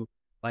with too.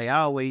 Like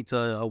I'll wait till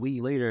a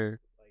week later.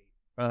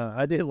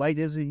 I didn't like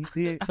this, and you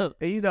did.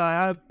 And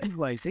I'm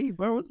like, hey,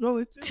 bro, what's wrong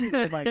with you?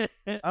 Like,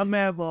 I'm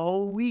mad for a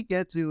whole week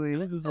at you,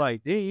 and it's just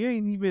like, hey, you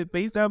ain't even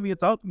FaceTime me and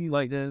talk to me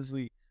like that this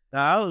week.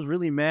 Now, I was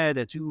really mad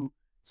that you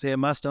said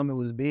my stomach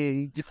was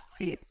big.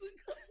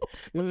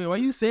 Why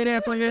you say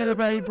that for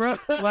everybody, bro?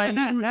 Like,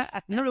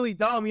 you really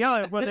dogged me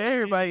out in front of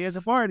everybody at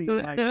the party.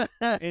 Like,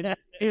 and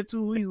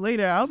 2 weeks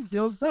later, I'm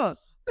still stuck.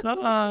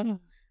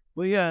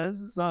 But yeah, this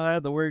is something I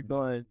have to work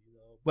on.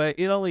 But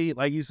it only,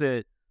 like you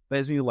said,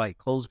 lets me like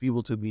close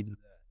people to me.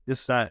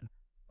 It's not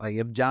like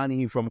if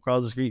Johnny from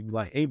across the street be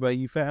like, "Hey, bro,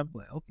 you fat?" I'm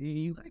like, okay,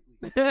 you like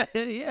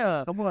me?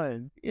 Yeah, come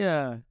on.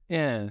 Yeah.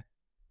 You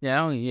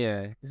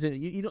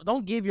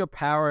don't give your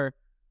power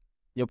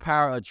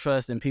of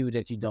trust in people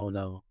that you don't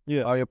know.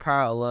 Yeah, or your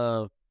power of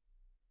love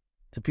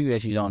to people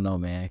that you don't know,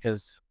 man.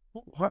 Because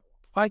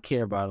why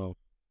care about them?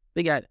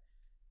 They got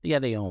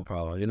their own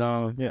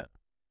problem, Yeah,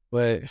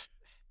 but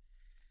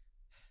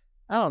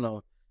I don't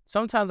know.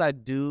 Sometimes I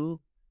do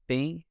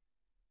think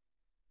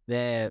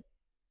that,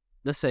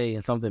 let's say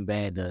something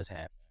bad does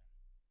happen.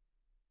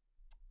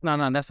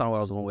 No, that's not what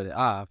I was going with it.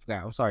 I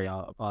forgot. I'm sorry,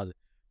 y'all. Apologize.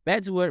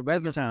 Back to what?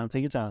 Take your time.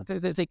 Take your time.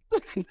 Take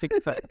your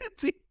time.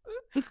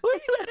 Where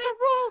you let that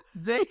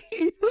from, Jay?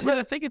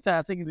 Take your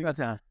time. Take your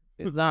time.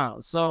 No,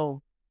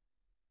 so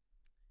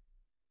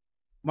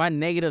my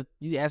negative.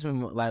 You asked me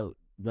like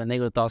the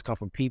negative thoughts come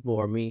from people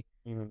or me,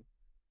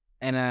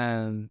 and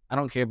I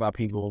don't care about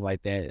people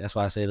like that. That's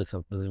why I say the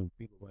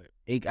people.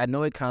 But I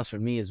know it comes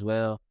from me as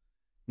well,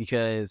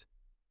 because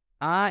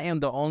I am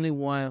the only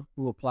one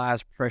who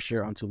applies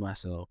pressure onto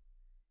myself.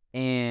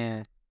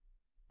 And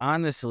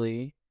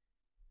honestly,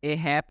 it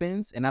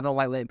happens, and I don't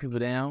like letting people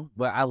down,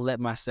 but I let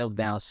myself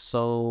down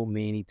so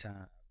many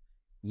times.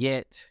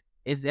 Yet,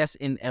 that's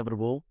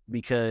inevitable,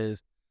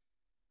 because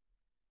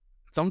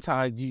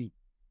sometimes you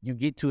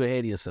get too ahead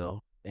of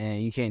yourself,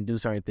 and you can't do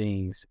certain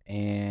things,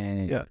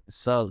 and it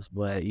sucks,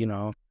 but,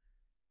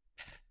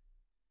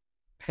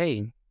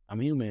 hey, I'm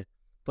human.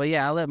 But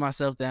yeah, I let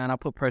myself down. I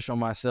put pressure on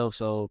myself.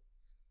 So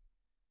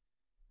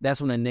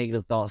that's when the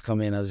negative thoughts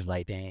come in. I was just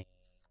like, dang,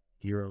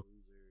 you're a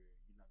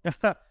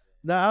loser.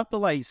 Now, I feel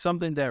like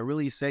something that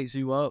really sets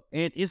you up,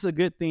 and it's a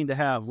good thing to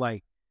have.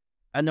 Like,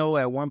 I know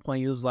at one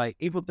point it was like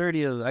April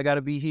 30th, I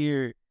gotta be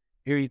here,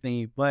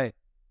 everything, but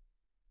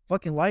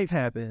fucking life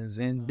happens,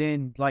 and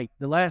then like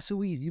the last 2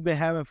 weeks you've been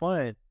having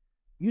fun.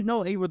 You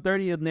know, April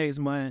 30th next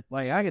month,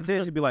 like I can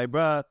tell you, be like,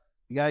 bruh,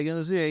 you gotta get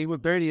to see April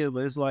 30th,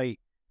 but it's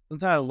like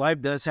sometimes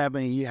life does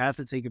happen, and you have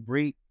to take a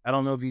break. I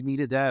don't know if you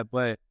needed that,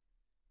 but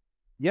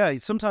yeah,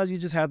 sometimes you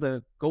just have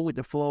to go with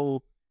the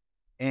flow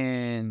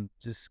and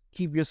just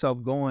keep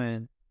yourself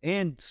going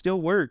and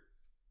still work.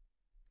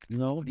 You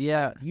know,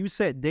 Yeah. you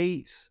set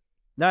dates,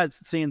 not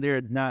saying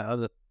they're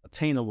not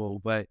attainable,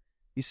 but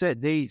you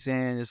set dates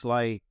and it's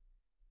like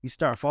you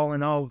start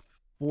falling off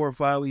 4 or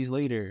 5 weeks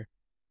later.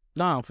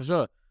 No, for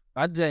sure.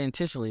 I do that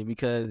intentionally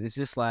because it's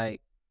just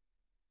like,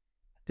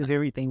 Did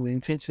everything with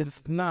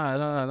intentions?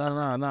 no.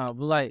 But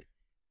like,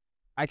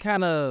 I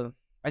got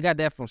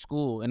that from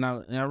school, and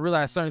I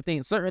realized certain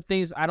things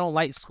I don't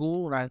like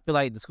school, and I feel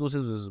like the school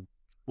system is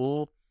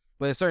bull.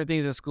 But there's certain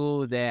things in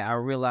school that I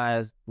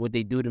realized what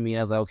they do to me.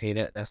 I was like, okay,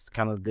 that's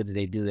kind of good that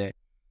they do that.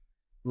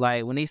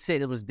 Like when they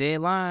said it was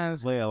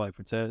deadlines, Yeah, like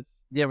for tests.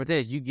 yeah, but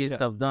you get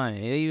stuff done.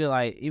 And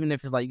even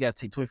if it's like you got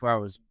to take 24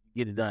 hours,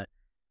 get it done.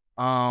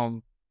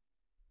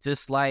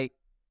 Just like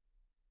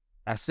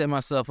I set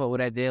myself up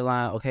with that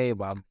deadline. Okay,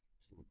 by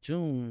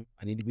June,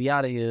 I need to be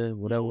out of here.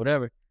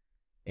 Whatever.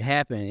 It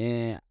happened,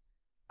 and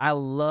I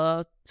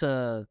love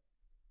to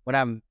when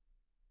I'm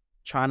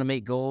trying to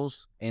make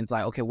goals and it's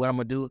like, okay, what I'm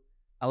gonna do.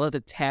 I love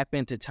to tap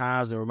into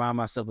times and remind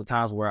myself of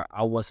times where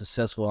I was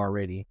successful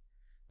already.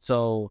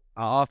 So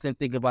I often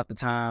think about the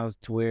times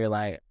to where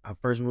like I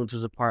first moved to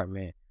this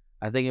apartment.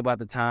 I think about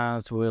the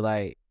times where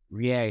like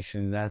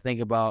reactions. I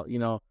think about,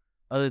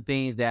 other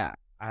things that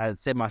I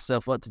set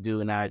myself up to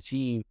do and I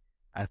achieved.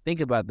 I think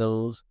about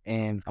those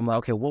and I'm like,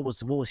 okay, what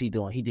was he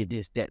doing? He did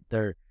this, that,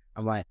 third.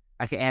 I'm like,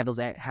 I can add those.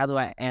 How do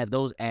I add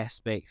those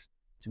aspects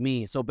to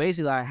me? So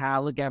basically, like how I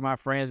look at my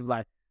friends, be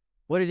like,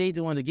 what are they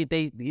doing to get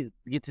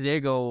to their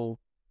goal?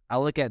 I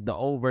look at the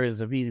old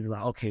versions of me and be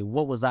like, okay,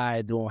 what was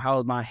I doing? How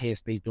was my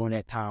headspace during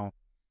that time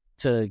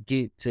to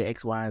get to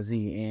X, Y, and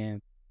Z?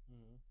 And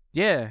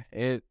yeah,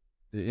 and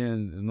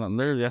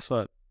literally that's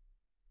what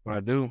I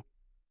do.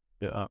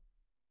 Yeah.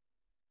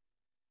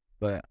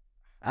 But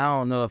I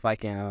don't know if I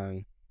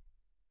can.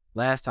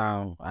 Last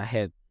time I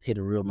had hit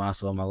a real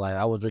milestone in my life,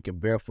 I was drinking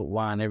barefoot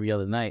wine every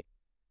other night.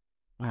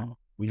 Wow.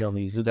 We don't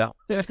need to do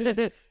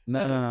that.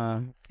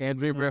 No. Can't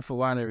drink barefoot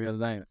wine every other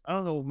night. I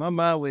don't know. My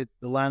mind with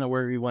the line of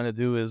work we want to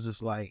do is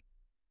just like,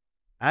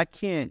 I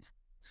can't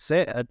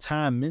set a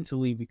time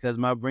mentally because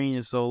my brain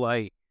is so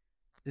like,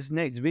 this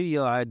next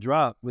video I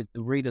drop with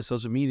the rate of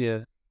social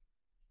media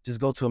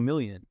just go to 1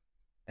 million.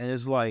 And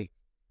it's like,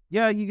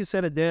 yeah, you can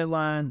set a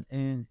deadline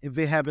and if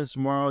it happens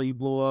tomorrow, you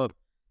blow up,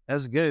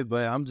 that's good.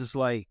 But I'm just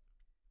like,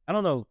 I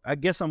don't know. I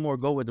guess I'm more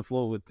go with the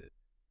flow with it,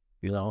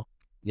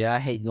 Yeah, I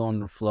hate going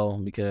to the flow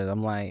because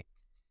I'm like,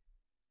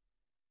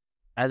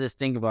 I just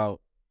think about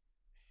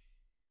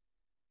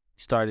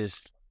started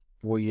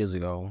 4 years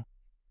ago.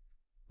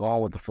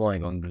 Going with the flow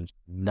ain't gonna do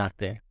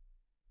nothing.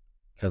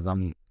 Cause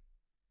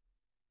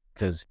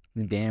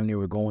you damn near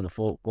were going with the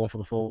flow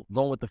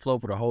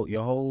for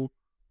your whole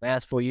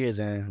last 4 years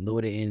and look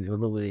what it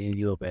ended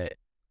you up at.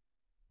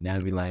 Now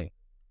to be like,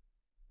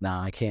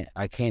 nah, I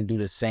can't do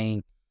the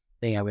same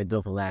thing I've been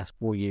doing for the last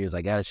 4 years.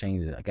 I gotta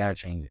change it.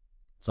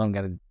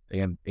 Someone they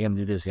gotta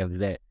do this, you gotta do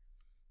that.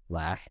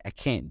 Like I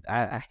can't.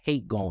 I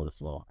hate going with the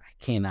flow. I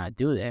cannot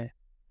do that.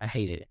 I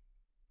hate it.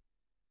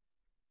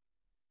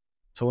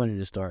 So when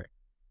did it start?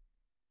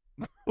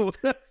 But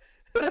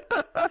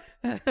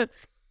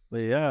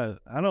yeah,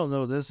 I don't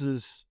know.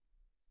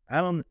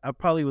 I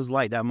probably was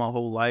like that my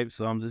whole life,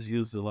 so I'm just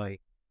used to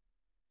like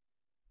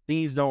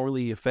things don't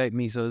really affect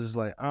me. So it's just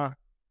like,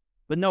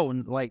 but no,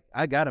 like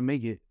I gotta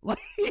make it. Like,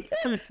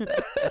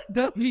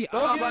 don't get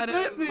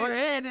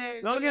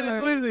it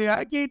twisted.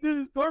 I can't do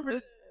this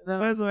corporate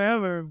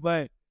whatsoever.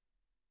 But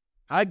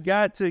I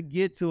got to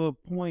get to a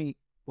point.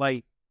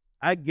 Like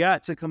I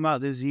got to come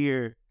out this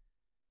year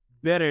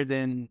better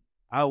than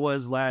I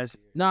was last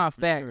year. Nah,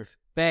 facts.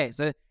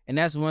 And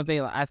that's one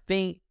thing. Like, I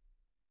think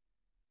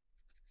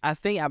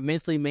I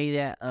mentally made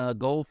that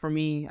goal for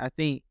me. I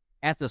think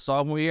after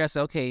sophomore year, I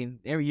said, okay,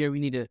 every year we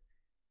need to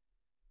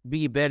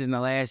be better than the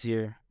last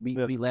year, be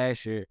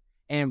last year.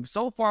 And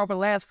so far for the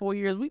last 4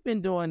 years, we've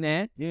been doing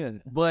that. Yeah.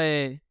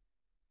 But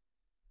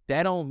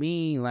that don't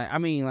mean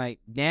like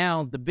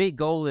now the big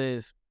goal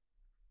is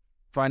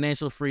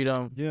financial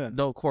freedom. Yeah.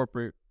 No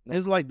corporate.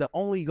 It's like the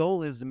only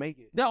goal is to make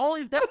it.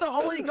 That's the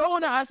only goal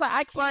now. It's like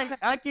I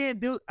can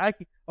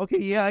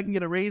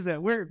get a raise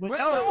at work, but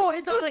no,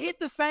 it doesn't hit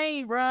the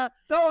same, bro.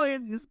 No,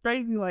 it's just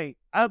crazy. Like,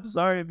 I'm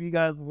sorry if you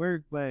guys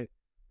work, but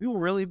we will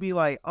really be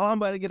like, oh, I'm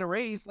about to get a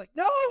raise. Like,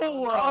 no,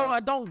 bro, I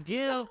don't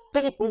give.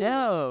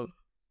 No.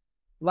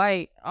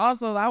 Like,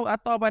 also, I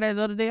thought about that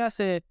the other day. I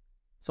said,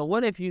 so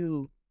what if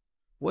you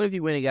went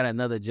and got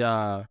another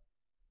job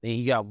then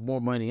you got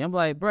more money. I'm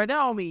like, bro, that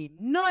don't mean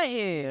nothing.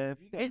 Yeah,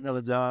 if you got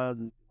another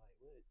job,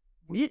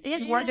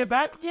 You work it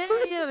back.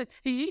 Yeah.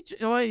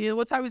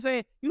 What time you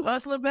saying? You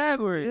hustling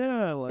backwards.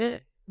 Yeah,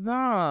 like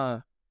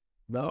Nah,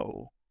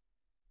 no.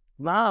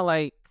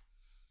 like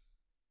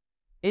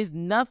it's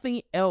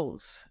nothing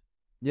else.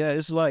 Yeah,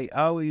 it's like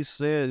I always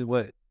said.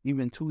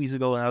 Even 2 weeks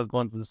ago when I was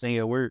going to the thing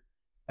at work,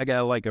 I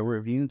got like a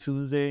review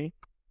Tuesday.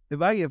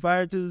 If I get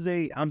fired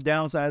Tuesday, I'm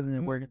downsizing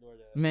and working.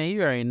 Man,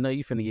 you already know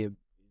you finna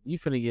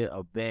get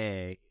a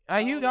bag.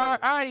 I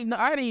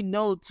already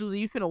know Tuesday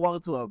you finna walk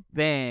into a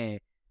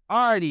bag.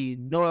 I already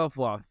know it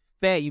for a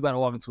fact you about to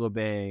walk into a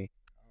bag.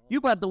 You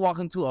about to walk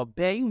into a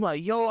bag. You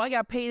like, yo, I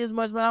got paid this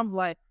much, but I'm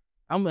like,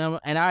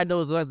 and I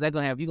know what's that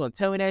gonna happen. You gonna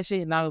tell me that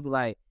shit, and I'll be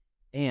like,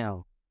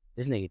 damn,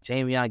 this nigga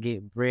Jamie, I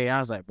get bread. I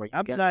was like, bro,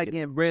 I'm not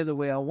getting bread the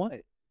way I want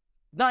it.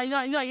 No, you're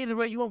not getting the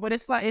bread you want, but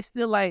it's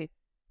still like,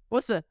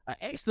 what's an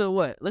extra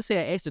what? Let's say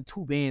an extra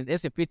 2 bands,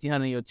 extra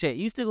 1,500 in your check.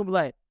 You still gonna be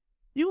like,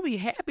 you be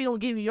happy. Don't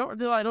get me wrong,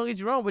 don't get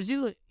you wrong, but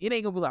it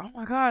ain't gonna be like, oh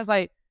my god, it's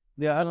like.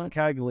 Yeah, I don't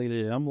calculate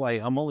it. I'm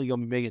like, I'm only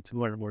gonna be making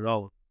 $200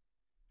 more.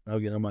 I'll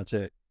get on my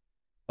check.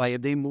 Like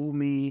if they move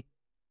me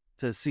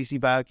to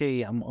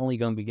 65K, I'm only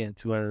gonna be getting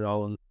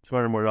 $200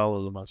 more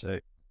on my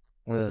check.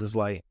 It's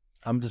like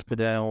I'm just put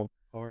down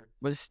hard.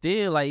 But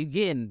still, like you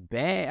getting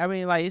bad. I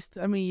mean, like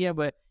yeah,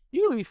 but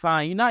you gonna be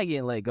fine. You're not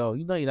getting let go.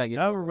 You know you're not getting.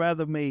 I would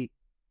rather make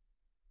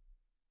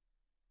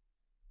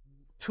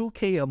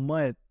 $2K a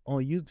month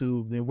on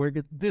YouTube than work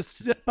at this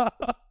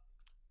job.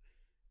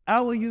 I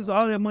will use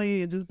all that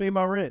money and just pay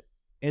my rent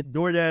and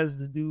DoorDash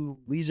to do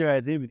leisure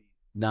activities.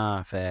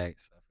 Nah,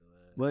 facts.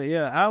 But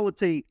yeah, I would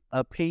take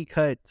a pay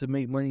cut to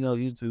make money on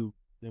YouTube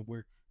than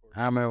work.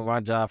 I remember my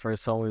job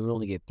first told me we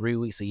only get 3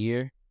 weeks a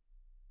year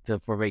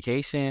for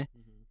vacation.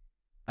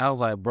 I was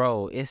like,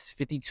 bro, it's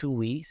 52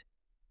 weeks,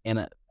 and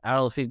out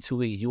of those 52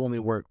 weeks, you want me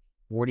to work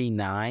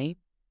 49?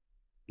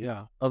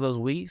 Yeah, of those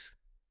weeks.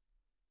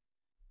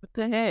 What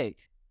the heck?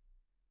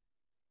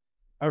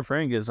 Our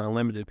friend gets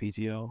unlimited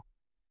PTO.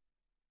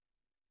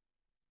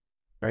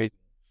 Right?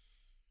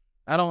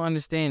 I don't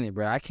understand it,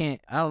 bro. I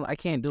can't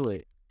do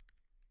it.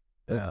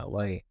 Yeah,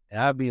 like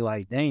I'd be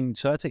like, dang,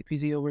 should I take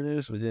PTO over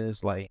this? But then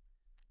it's like,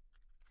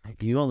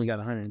 you only got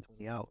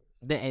 120 hours.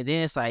 And then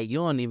it's like you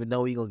don't even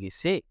know you're gonna get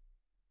sick.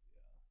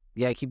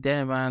 You gotta keep that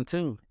in mind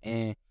too.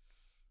 And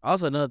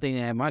also another thing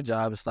at my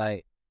job is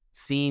like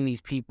seeing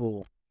these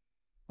people.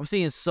 I'm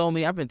seeing so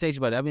many. I've been texting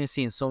about it. I've been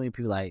seeing so many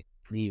people like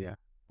leaving,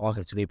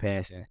 walking to their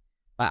passion.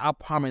 Like I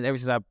promise, ever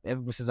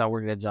since I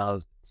worked at that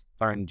job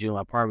starting in June,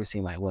 I probably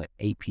seen like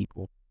 8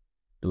 people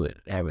do it.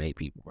 Having 8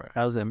 people, bro.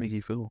 How does that make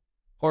you feel?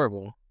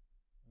 Horrible.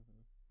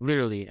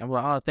 Literally, I'm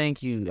like, oh,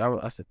 thank you.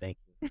 I said thank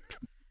you.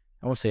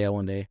 I will say that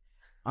one day.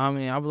 I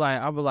mean, I'll be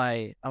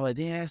like,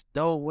 damn, that's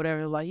dope.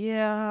 Whatever. Like,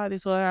 yeah,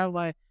 this way. I'm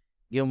like,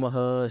 give him a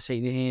hug,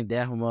 shake their hand,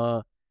 dap him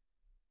up,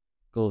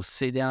 go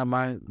sit down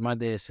at my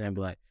desk and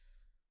be like,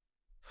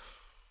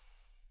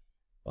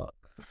 fuck.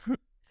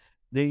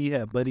 Then you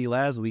had Buddy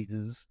last week.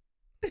 Is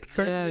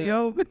crazy,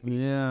 yo.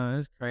 Yeah,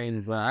 it's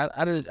crazy. But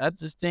I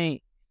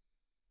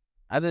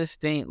just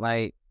think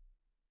like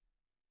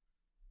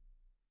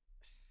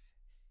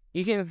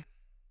you can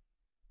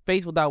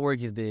faith without work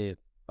is dead,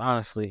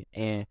 honestly.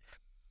 And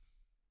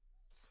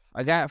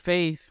I got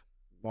faith.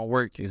 My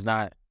work is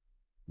not.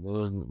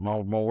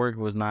 My work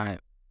was not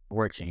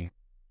working.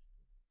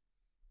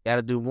 Got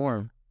to do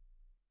more.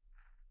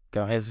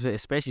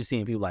 Especially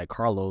seeing people like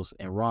Carlos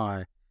and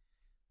Ron.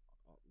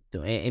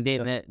 And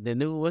then the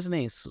new what's his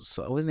name?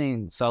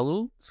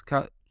 Salu?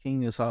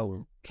 King of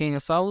Salu. King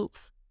of Salu.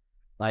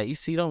 Like you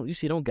see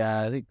them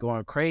guys, they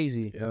going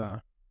crazy. Yeah.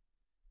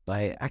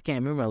 Like I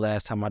can't remember the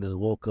last time I just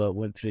woke up,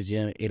 went to the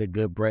gym, ate a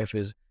good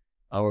breakfast,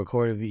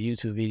 recorded a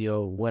YouTube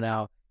video, went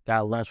out,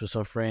 got lunch with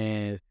some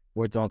friends,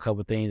 worked on a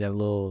couple things at a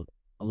little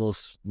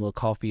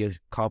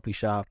coffee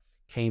shop,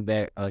 came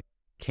back to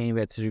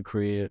the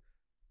crib,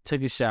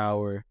 took a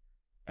shower,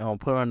 and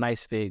put on a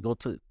nice fit,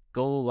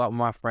 go out with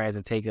my friends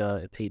and take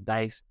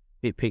nice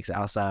fit pics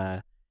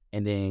outside,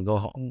 and then go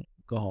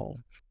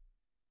home,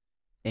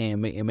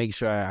 and make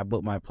sure I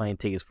book my plane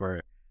tickets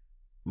for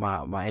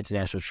my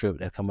international trip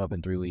that come up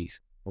in 3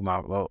 weeks with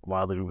my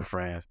other group of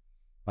friends.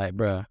 Like,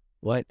 bruh,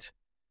 what?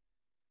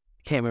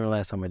 Can't remember the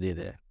last time I did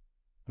that.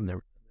 I've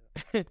never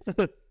done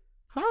that.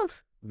 Huh?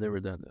 Never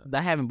done that.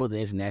 I haven't booked the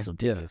international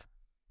tickets.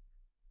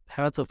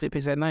 Have I took fit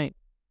pics at night?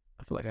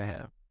 I feel like I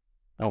have.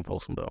 I don't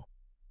post them though.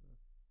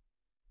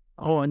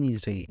 Oh, I need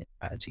to take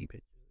IG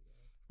pictures.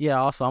 Yeah.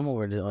 Also, I'm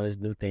over on this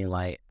new thing.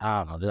 Like,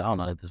 I don't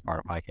know if this is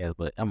part of the podcast,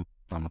 but I'm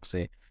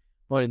upset.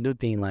 But the new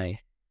thing, like,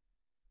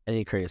 I need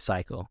to create a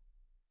cycle.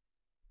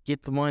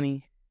 Get the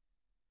money,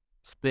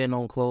 spend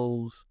on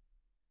clothes,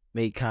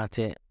 make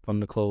content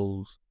from the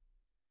clothes,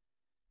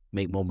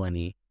 make more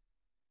money,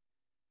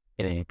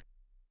 and then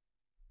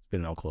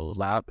spend on clothes.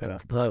 Like,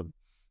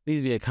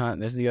 needs to be a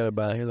content. That's the other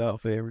buy his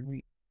outfit every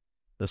week.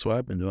 That's what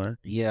I've been doing.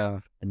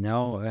 Yeah. And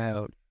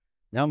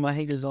now my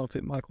haters don't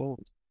fit my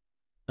clothes.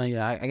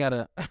 Yeah, I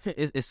gotta.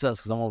 It sucks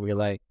because I'm over here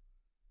like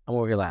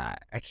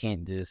I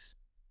can't just.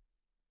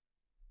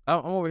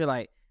 I'm over here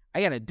like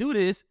I gotta do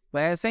this,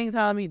 but at the same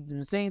time, me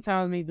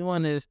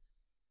doing this,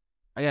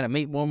 I gotta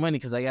make more money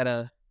because I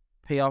gotta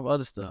pay off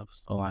other stuff.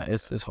 So like,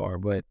 it's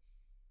hard, but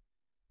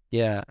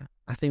yeah,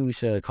 I think we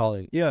should call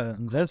it. Yeah,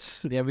 that's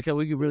Because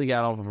we really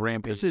got off of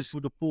rampage. it for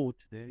the pool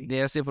today.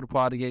 Yeah, that's it for the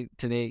pod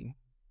today.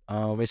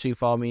 Make sure you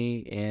follow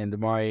me and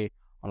Damari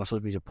on our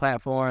social media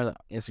platform,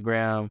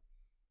 Instagram.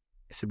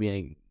 It should be in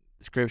the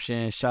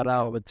description. Shout I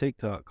out. have a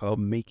TikTok called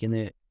Making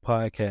It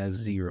Podcast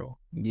 0.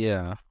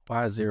 Yeah,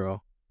 why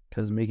 0?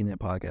 Because Making It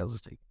Podcast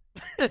was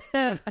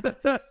taken.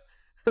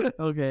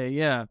 Okay,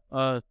 yeah.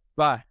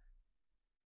 Bye.